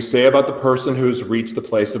 what can we say about the person who's reached the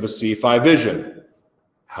place of a C5 vision?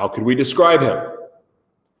 How could we describe him?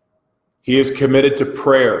 He is committed to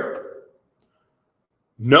prayer.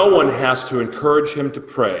 No one has to encourage him to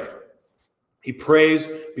pray. He prays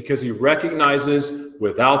because he recognizes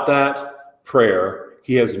without that prayer,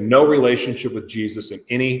 he has no relationship with Jesus in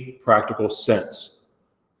any practical sense.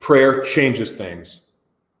 Prayer changes things.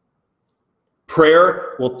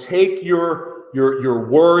 Prayer will take your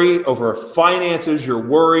worry over finances, your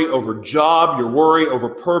worry over job, your worry over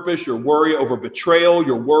purpose, your worry over betrayal,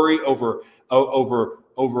 your worry over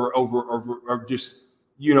just,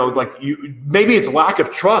 maybe it's lack of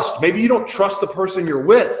trust. Maybe you don't trust the person you're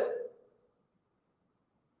with.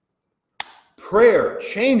 Prayer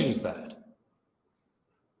changes that.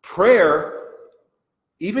 Prayer,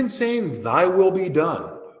 even saying, thy will be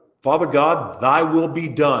done. Father God, thy will be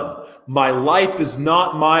done. My life is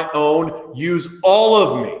not my own. Use all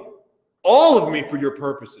of me for your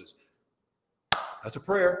purposes. That's a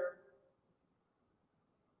prayer.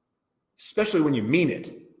 especially when you mean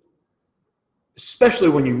it. Especially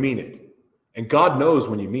when you mean it. And God knows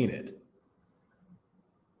when you mean it.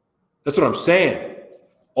 That's what I'm saying.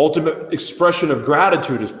 Ultimate expression of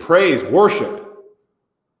gratitude is praise, worship.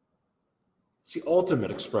 It's the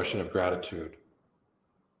ultimate expression of gratitude.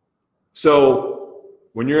 So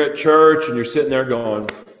when you're at church and you're sitting there going,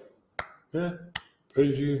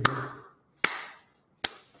 praise you.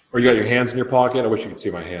 Or you got your hands in your pocket. I wish you could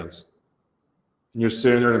see my hands. And you're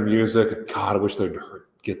sitting there in the music. God, I wish they'd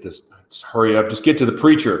get this. Just hurry up. Just get to the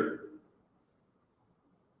preacher.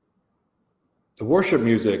 The worship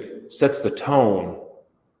music sets the tone.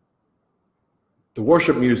 The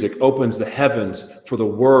worship music opens the heavens for the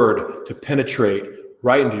word to penetrate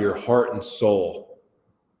right into your heart and soul.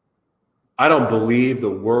 I don't believe the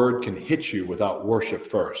word can hit you without worship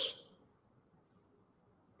first.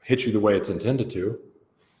 Hit you the way it's intended to.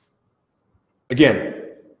 Again,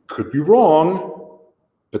 could be wrong,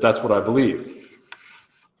 but that's what I believe.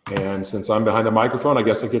 And since I'm behind the microphone, I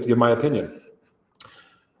guess I get to give my opinion.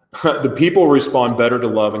 The people respond better to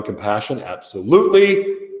love and compassion.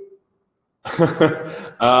 Absolutely.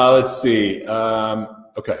 Let's see.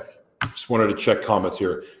 Okay. Just wanted to check comments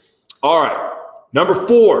here. All right. Number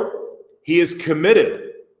 4, he is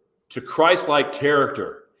committed to Christ-like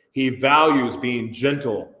character. He values being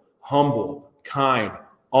gentle, humble, kind,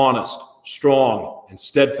 honest, strong, and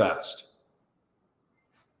steadfast.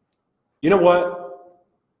 You know what?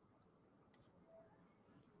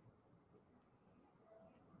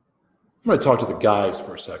 I'm going to talk to the guys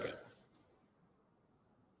for a second.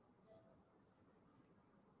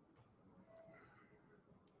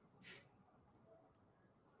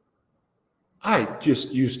 I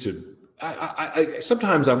just used to,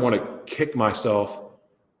 sometimes I want to kick myself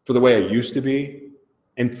for the way I used to be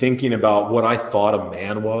and thinking about what I thought a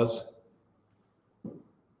man was. I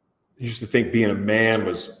used to think being a man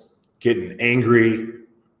was getting angry,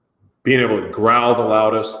 being able to growl the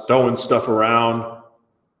loudest, throwing stuff around.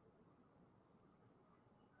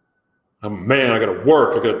 I'm a man, I got to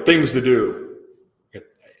work, I got things to do.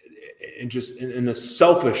 And just in the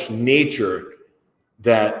selfish nature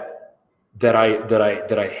that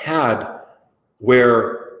I had,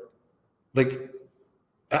 where like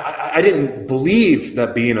I didn't believe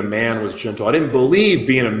that being a man was gentle. I didn't believe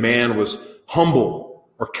being a man was humble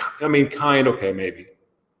or kind. Okay, maybe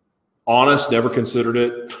honest. Never considered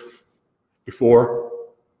it before.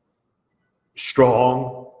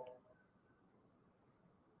 Strong,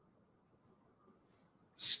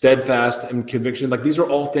 steadfast, and conviction. Like these are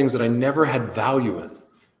all things that I never had value in.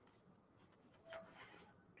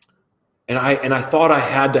 And I thought I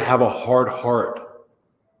had to have a hard heart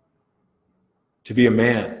to be a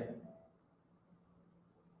man.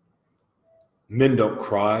 Men don't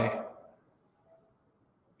cry.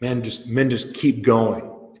 Men just keep going,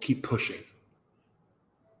 keep pushing.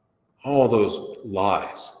 All those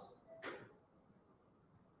lies.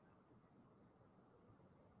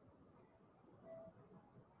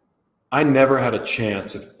 I never had a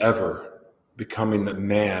chance of ever becoming the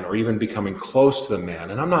man or even becoming close to the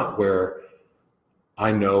man. And I'm not where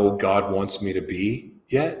I know God wants me to be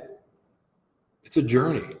yet. It's a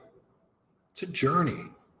journey. It's a journey.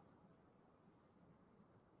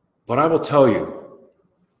 But I will tell you,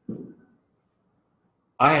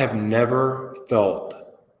 I have never felt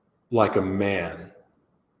like a man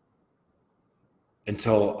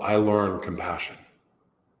until I learned compassion.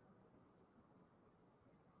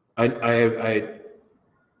 I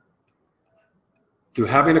through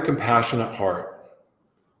having a compassionate heart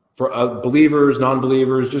for believers,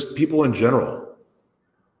 non-believers, just people in general.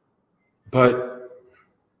 But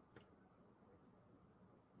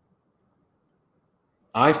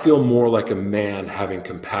I feel more like a man having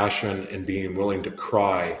compassion and being willing to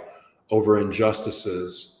cry over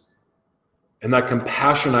injustices. And that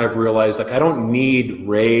compassion, I've realized, like I don't need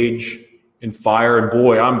rage and fire. And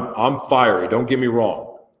boy, I'm fiery. Don't get me wrong.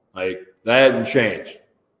 Like that hadn't changed.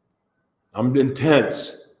 I'm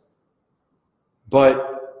intense. But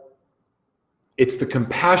it's the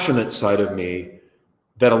compassionate side of me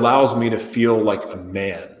that allows me to feel like a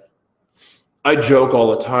man. I joke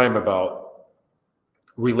all the time about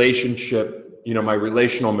relationship, my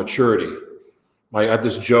relational maturity. I have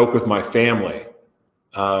this joke with my family.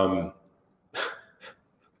 I'm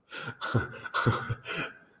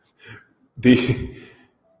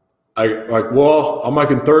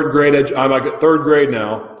like in third grade. I'm like at third grade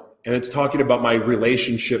now, and it's talking about my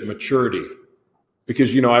relationship maturity.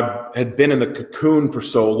 Because, I had been in the cocoon for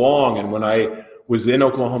so long. And when I was in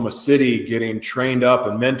Oklahoma City getting trained up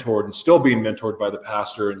and mentored and still being mentored by the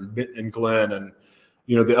pastor and Glenn and,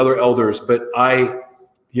 the other elders. But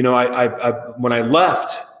when I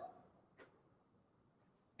left,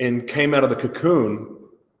 and came out of the cocoon,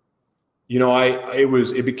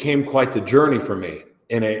 it became quite the journey for me.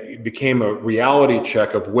 And it became a reality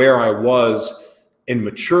check of where I was in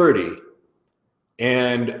maturity.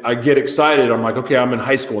 And I get excited. I'm like, okay, I'm in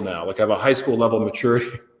high school now. Like I have a high school level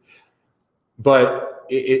maturity. But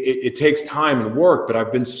it takes time and work. But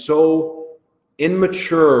I've been so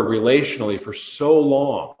immature relationally for so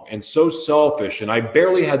long and so selfish. And I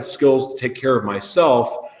barely had skills to take care of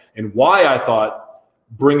myself. And why I thought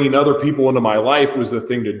bringing other people into my life was the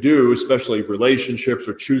thing to do, especially relationships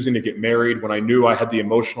or choosing to get married when I knew I had the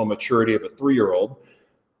emotional maturity of a 3-year-old.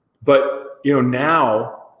 But,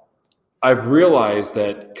 now I've realized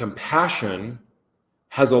that compassion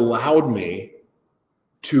has allowed me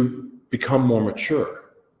to become more mature.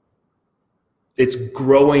 It's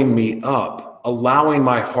growing me up, allowing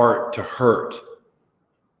my heart to hurt.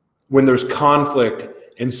 When there's conflict,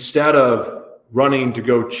 instead of running to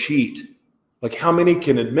go cheat, like how many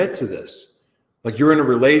can admit to this? Like you're in a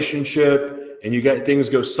relationship and you got things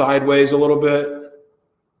go sideways a little bit.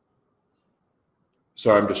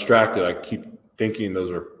 Sorry, I'm distracted. I keep thinking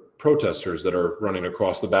those are protesters that are running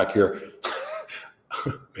across the back here.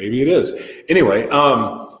 Maybe it is. Anyway,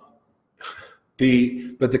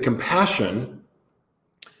 the compassion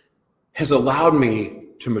has allowed me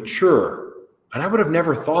to mature. And I would have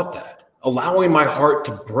never thought that. Allowing my heart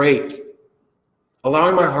to break,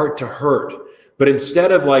 allowing my heart to hurt. But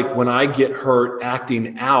instead of like when I get hurt,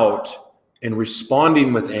 acting out and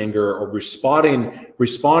responding with anger or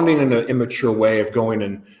responding in an immature way of going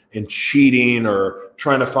and cheating or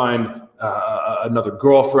trying to find another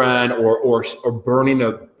girlfriend or burning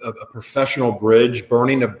a professional bridge,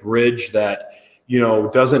 burning a bridge that,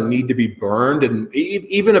 doesn't need to be burned. And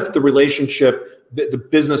even if the relationship, the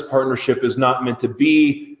business partnership is not meant to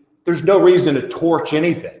be, there's no reason to torch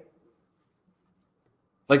anything.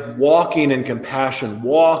 Like walking in compassion,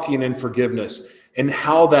 walking in forgiveness, and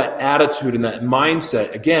how that attitude and that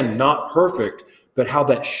mindset, again, not perfect, but how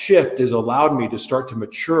that shift has allowed me to start to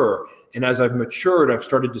mature. And as I've matured, I've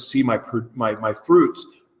started to see my fruits.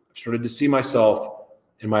 I've started to see myself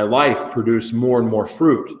in my life produce more and more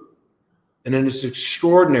fruit. And then it's an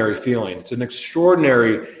extraordinary feeling. It's an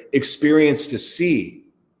extraordinary experience to see.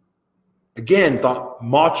 Again, thought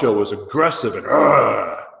macho was aggressive and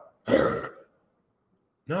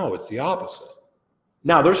no, it's the opposite.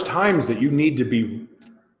 Now, there's times that you need to be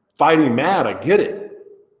fighting mad. I get it.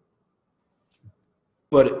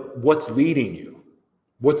 But what's leading you?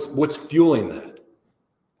 What's fueling that?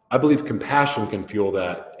 I believe compassion can fuel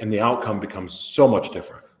that, and the outcome becomes so much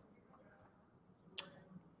different.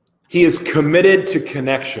 He is committed to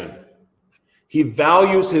connection. He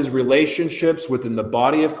values his relationships within the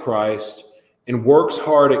body of Christ and works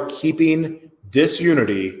hard at keeping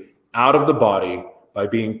disunity out of the body by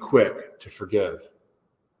being quick to forgive.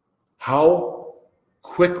 How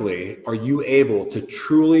quickly are you able to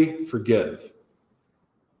truly forgive?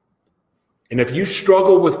 And if you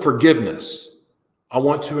struggle with forgiveness, I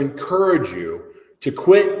want to encourage you to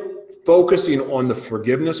quit focusing on the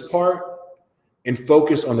forgiveness part and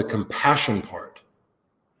focus on the compassion part.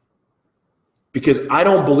 Because I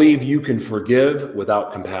don't believe you can forgive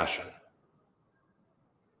without compassion.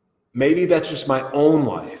 Maybe that's just my own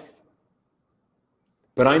life.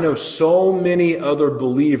 But I know so many other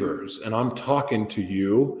believers, and I'm talking to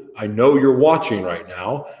you. I know you're watching right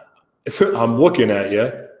now. I'm looking at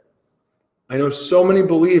you. I know so many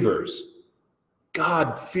believers,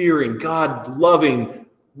 God-fearing, God-loving,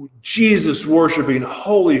 Jesus-worshiping,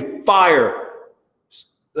 holy fire.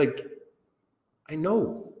 Like, I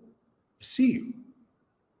know, I see you.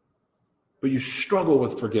 But you struggle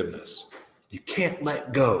with forgiveness. You can't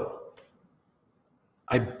let go.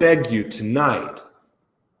 I beg you tonight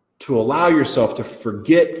to allow yourself to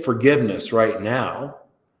forget forgiveness right now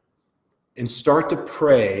and start to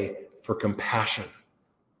pray for compassion.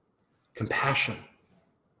 Compassion.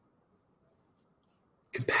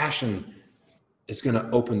 Compassion is going to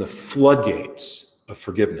open the floodgates of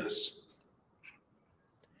forgiveness.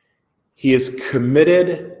 He is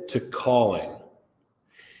committed to calling.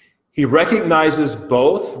 He recognizes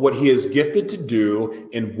both what he is gifted to do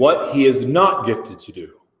and what he is not gifted to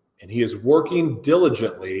do. And he is working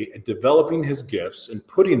diligently at developing his gifts and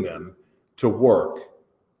putting them to work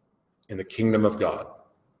in the kingdom of God.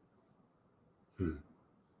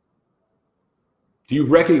 Do you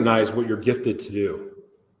recognize what you're gifted to do?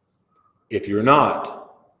 If you're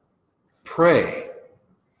not, pray,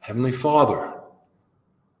 Heavenly Father,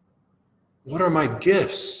 what are my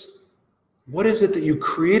gifts? What is it that you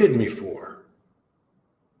created me for?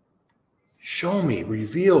 Show me,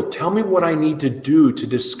 reveal, tell me what I need to do to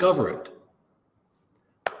discover it.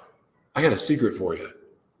 I got a secret for you.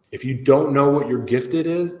 if you don't know what your gifted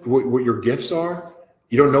is, what your gifts are,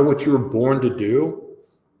 you don't know what you were born to do,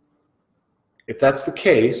 if that's the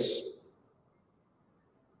case,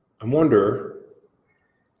 I wonder,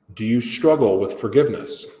 do you struggle with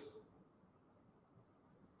forgiveness?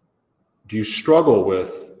 Do you struggle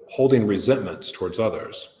with holding resentments towards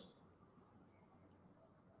others?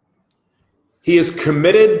 He is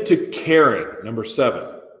committed to caring. Number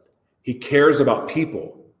 7, he cares about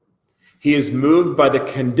people. He is moved by the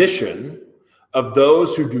condition of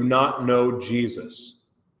those who do not know Jesus.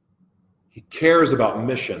 He cares about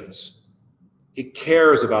missions. He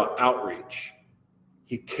cares about outreach.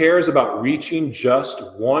 He cares about reaching just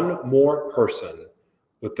one more person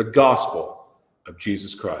with the gospel of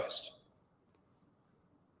Jesus Christ.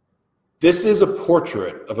 This is a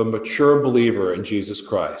portrait of a mature believer in Jesus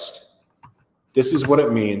Christ. This is what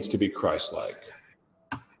it means to be Christ-like.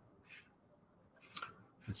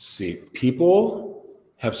 Let's see. People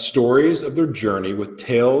have stories of their journey with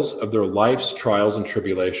tales of their life's trials and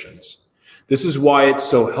tribulations. This is why it's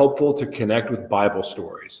so helpful to connect with Bible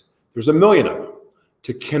stories. There's a million of them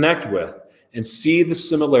to connect with and see the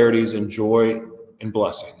similarities and joy and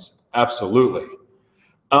blessings. Absolutely.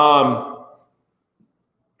 And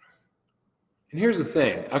here's the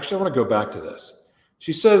thing. Actually, I want to go back to this.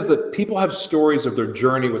 She says that people have stories of their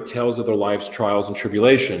journey with tales of their life's trials and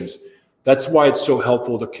tribulations. That's why it's so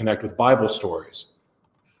helpful to connect with Bible stories.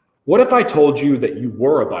 What if I told you that you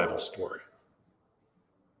were a Bible story?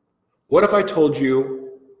 What if I told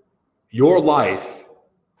you your life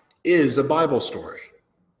is a Bible story?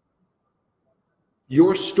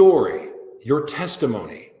 Your story, your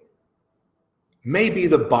testimony, may be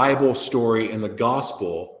the Bible story and the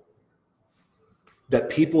gospel that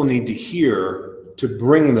people need to hear to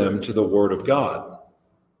bring them to the Word of God.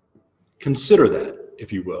 Consider that,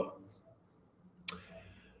 if you will.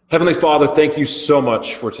 Heavenly Father, thank you so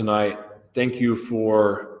much for tonight. Thank you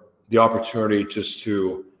for the opportunity just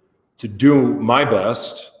to do my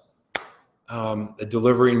best at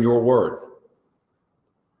delivering your word.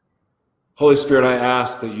 Holy Spirit, I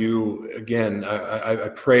ask that you, again, I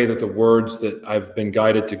pray that the words that I've been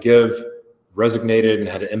guided to give resonated and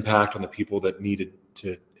had an impact on the people that needed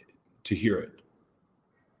to hear it.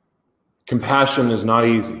 Compassion is not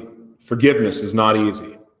easy. Forgiveness is not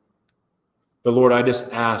easy. But Lord, I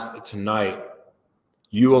just ask that tonight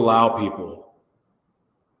you allow people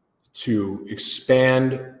to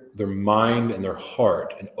expand their mind and their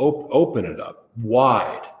heart and open it up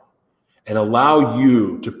wide and allow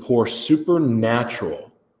you to pour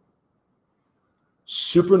supernatural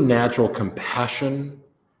compassion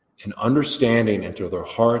and understanding into their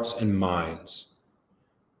hearts and minds.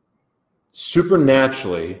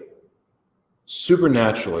 Supernaturally,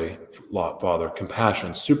 Father,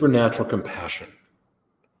 compassion, supernatural compassion.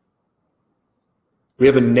 We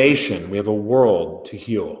have a nation, we have a world to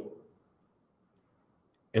heal.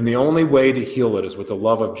 And the only way to heal it is with the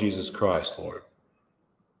love of Jesus Christ, Lord.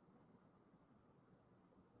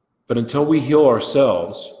 But until we heal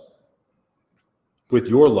ourselves with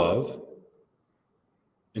your love,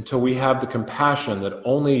 until we have the compassion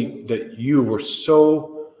that you were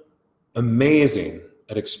so amazing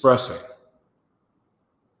at expressing,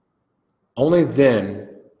 only then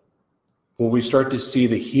will we start to see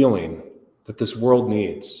the healing that this world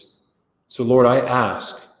needs. So Lord, I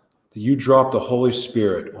ask that you drop the Holy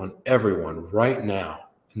Spirit on everyone right now.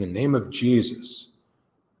 In the name of Jesus,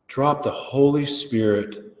 drop the Holy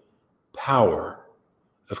Spirit power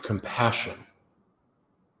of compassion.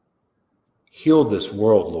 Heal this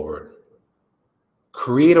world, Lord.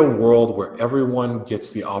 Create a world where everyone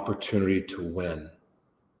gets the opportunity to win.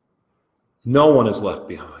 No one is left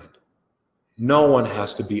behind. No one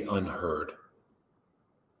has to be unheard.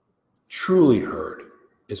 Truly heard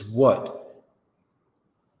is what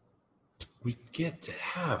we get to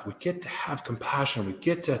have. We get to have compassion. We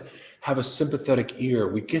get to have a sympathetic ear.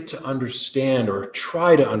 We get to understand or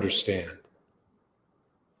try to understand.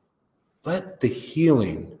 Let the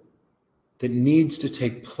healing that needs to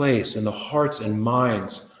take place in the hearts and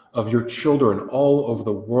minds of your children all over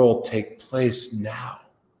the world take place now.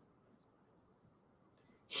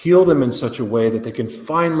 Heal them in such a way that they can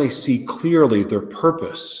finally see clearly their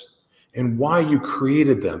purpose and why you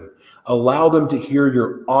created them. Allow them to hear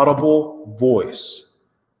your audible voice.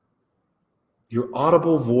 Your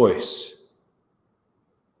audible voice.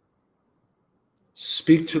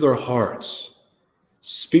 Speak to their hearts.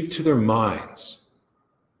 Speak to their minds.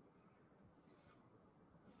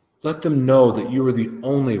 Let them know that you are the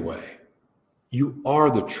only way. You are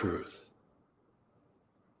the truth.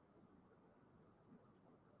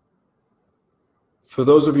 For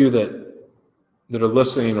those of you that are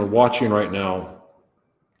listening or watching right now,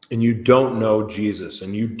 and you don't know Jesus,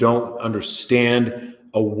 and you don't understand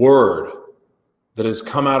a word that has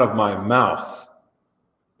come out of my mouth,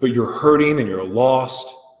 but you're hurting and you're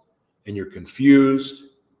lost and you're confused,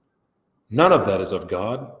 none of that is of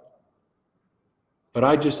God. But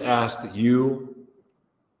I just ask that you,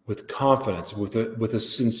 with confidence, with a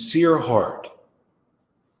sincere heart,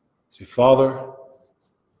 say, Father,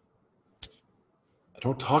 I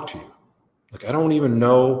don't talk to you. Like, I don't even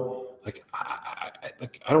know, I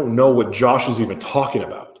don't know what Josh is even talking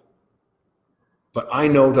about. But I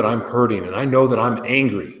know that I'm hurting, and I know that I'm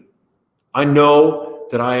angry. I know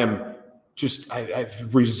that I am I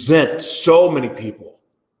resent so many people,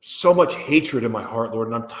 so much hatred in my heart, Lord,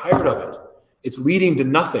 and I'm tired of it. It's leading to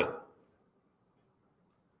nothing.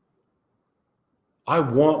 I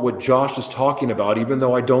want what Josh is talking about, even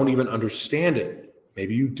though I don't even understand it.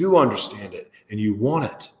 Maybe you do understand it, and you want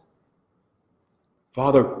it.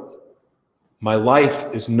 Father, my life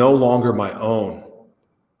is no longer my own.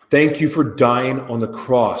 Thank you for dying on the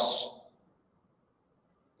cross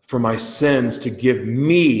for my sins, to give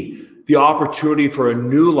me the opportunity for a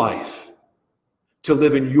new life, to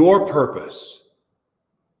live in your purpose,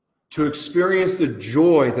 to experience the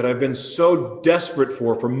joy that I've been so desperate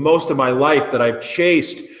for most of my life, that I've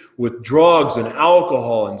chased with drugs and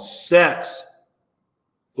alcohol and sex.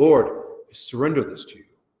 Lord, I surrender this to you.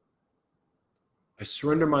 I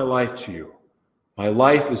surrender my life to you. My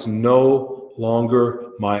life is no longer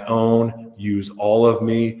my own. Use all of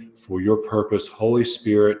me for your purpose. Holy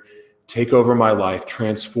Spirit, take over my life,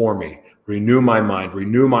 transform me, renew my mind,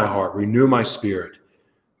 renew my heart, renew my spirit.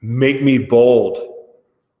 Make me bold.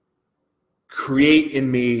 Create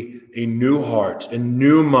in me a new heart, a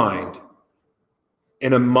new mind,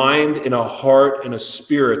 and a heart, and a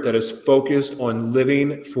spirit that is focused on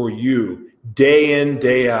living for you day in,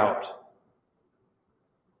 day out.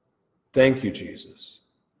 Thank you, Jesus.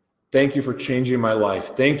 Thank you for changing my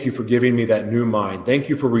life. Thank you for giving me that new mind. Thank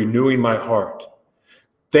you for renewing my heart.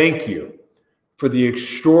 Thank you for the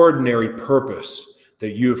extraordinary purpose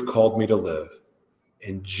that you have called me to live.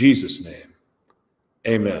 In Jesus' name,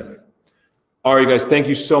 amen. All right, guys, thank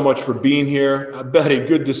you so much for being here. Betty,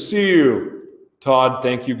 good to see you. Todd,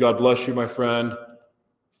 thank you. God bless you, my friend.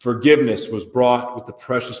 Forgiveness was brought with the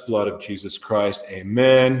precious blood of Jesus Christ.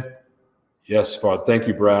 Amen. Yes, Father. Thank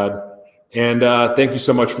you, Brad. And thank you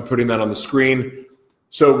so much for putting that on the screen.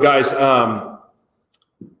 So, guys,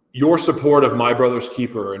 your support of My Brother's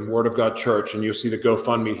Keeper and Word of God Church, and you'll see the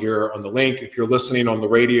GoFundMe here on the link. If you're listening on the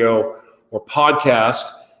radio or podcast,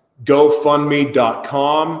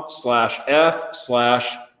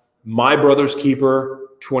 gofundme.com/F/My Brother's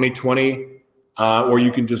Keeper 2020, or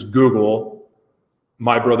you can just Google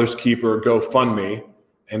My Brother's Keeper GoFundMe,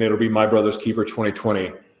 and it'll be My Brother's Keeper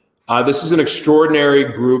 2020. This is an extraordinary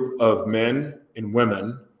group of men and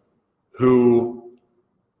women who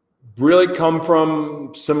really come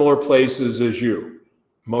from similar places as you.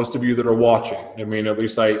 Most of you that are watching. I mean, at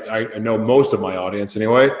least I know most of my audience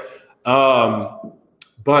anyway.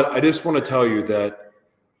 But I just want to tell you that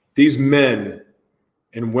these men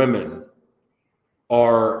and women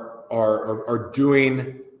are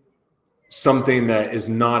doing something that is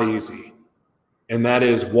not easy. And that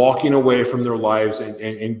is walking away from their lives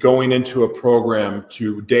and going into a program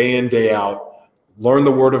to day in, day out, learn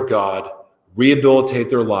the Word of God, rehabilitate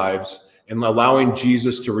their lives, and allowing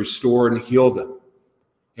Jesus to restore and heal them.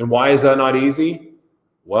 And why is that not easy?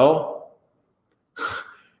 Well,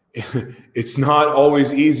 it's not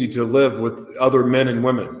always easy to live with other men and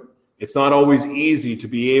women. It's not always easy to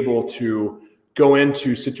be able to go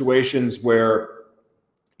into situations where,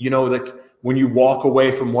 like when you walk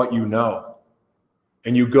away from what you know,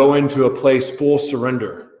 and you go into a place full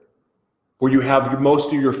surrender, where you have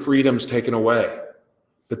most of your freedoms taken away,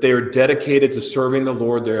 but they are dedicated to serving the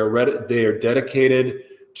Lord. They are dedicated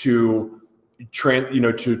to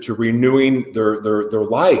renewing their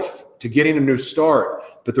life, to getting a new start,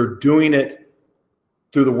 but they're doing it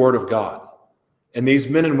through the Word of God. And these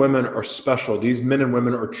men and women are special. These men and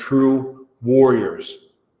women are true warriors.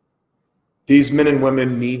 These men and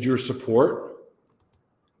women need your support.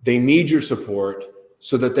 They need your support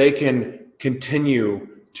so that they can continue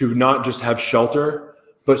to not just have shelter,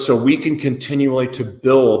 but so we can continually to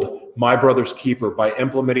build My Brother's Keeper by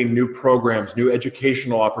implementing new programs, new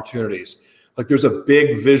educational opportunities. Like, there's a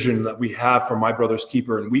big vision that we have for My Brother's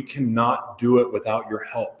Keeper, and we cannot do it without your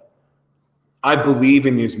help. I believe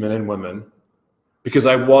in these men and women because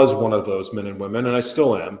I was one of those men and women, and I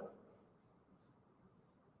still am.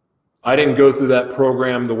 I didn't go through that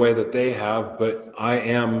program the way that they have, but I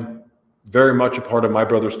am very much a part of My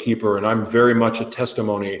Brother's Keeper, and I'm very much a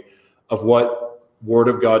testimony of what Word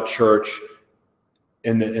of God Church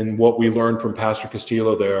in what we learned from Pastor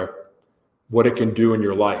Castillo there, what it can do in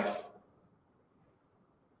your life.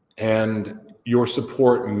 And your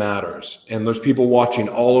support matters. And there's people watching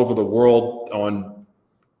all over the world on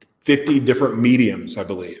 50 different mediums, I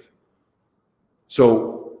believe.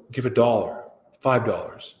 So give $1,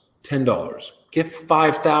 $5, $10, give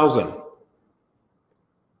 $5,000.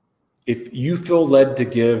 If you feel led to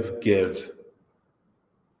give.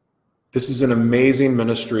 This is an amazing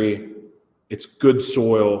ministry. It's good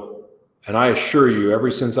soil. And I assure you,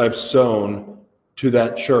 ever since I've sown to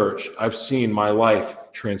that church, I've seen my life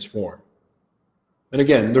transform. And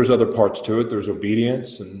again, there's other parts to it. There's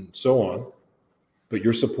obedience and so on. But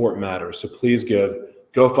your support matters. So please give.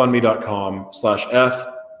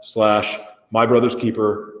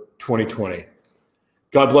 GoFundMe.com/F/MyBrothersKeeper2020.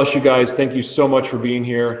 God bless you guys. Thank you so much for being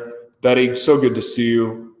here. Betty, so good to see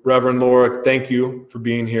you. Reverend Laura, thank you for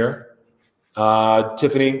being here.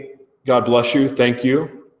 Tiffany, God bless you. Thank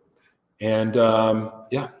you. And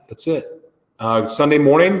yeah, that's it. Sunday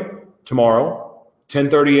morning, tomorrow,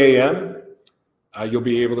 10:30 a.m., you'll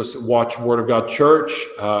be able to watch Word of God Church,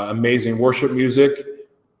 amazing worship music,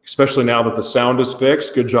 especially now that the sound is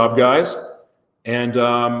fixed. Good job, guys. And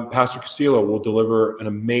Pastor Castillo will deliver an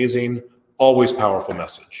amazing, always powerful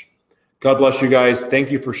message. God bless you guys.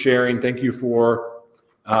 Thank you for sharing. Thank you for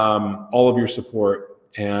all of your support.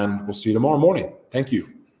 And we'll see you tomorrow morning. Thank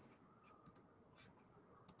you.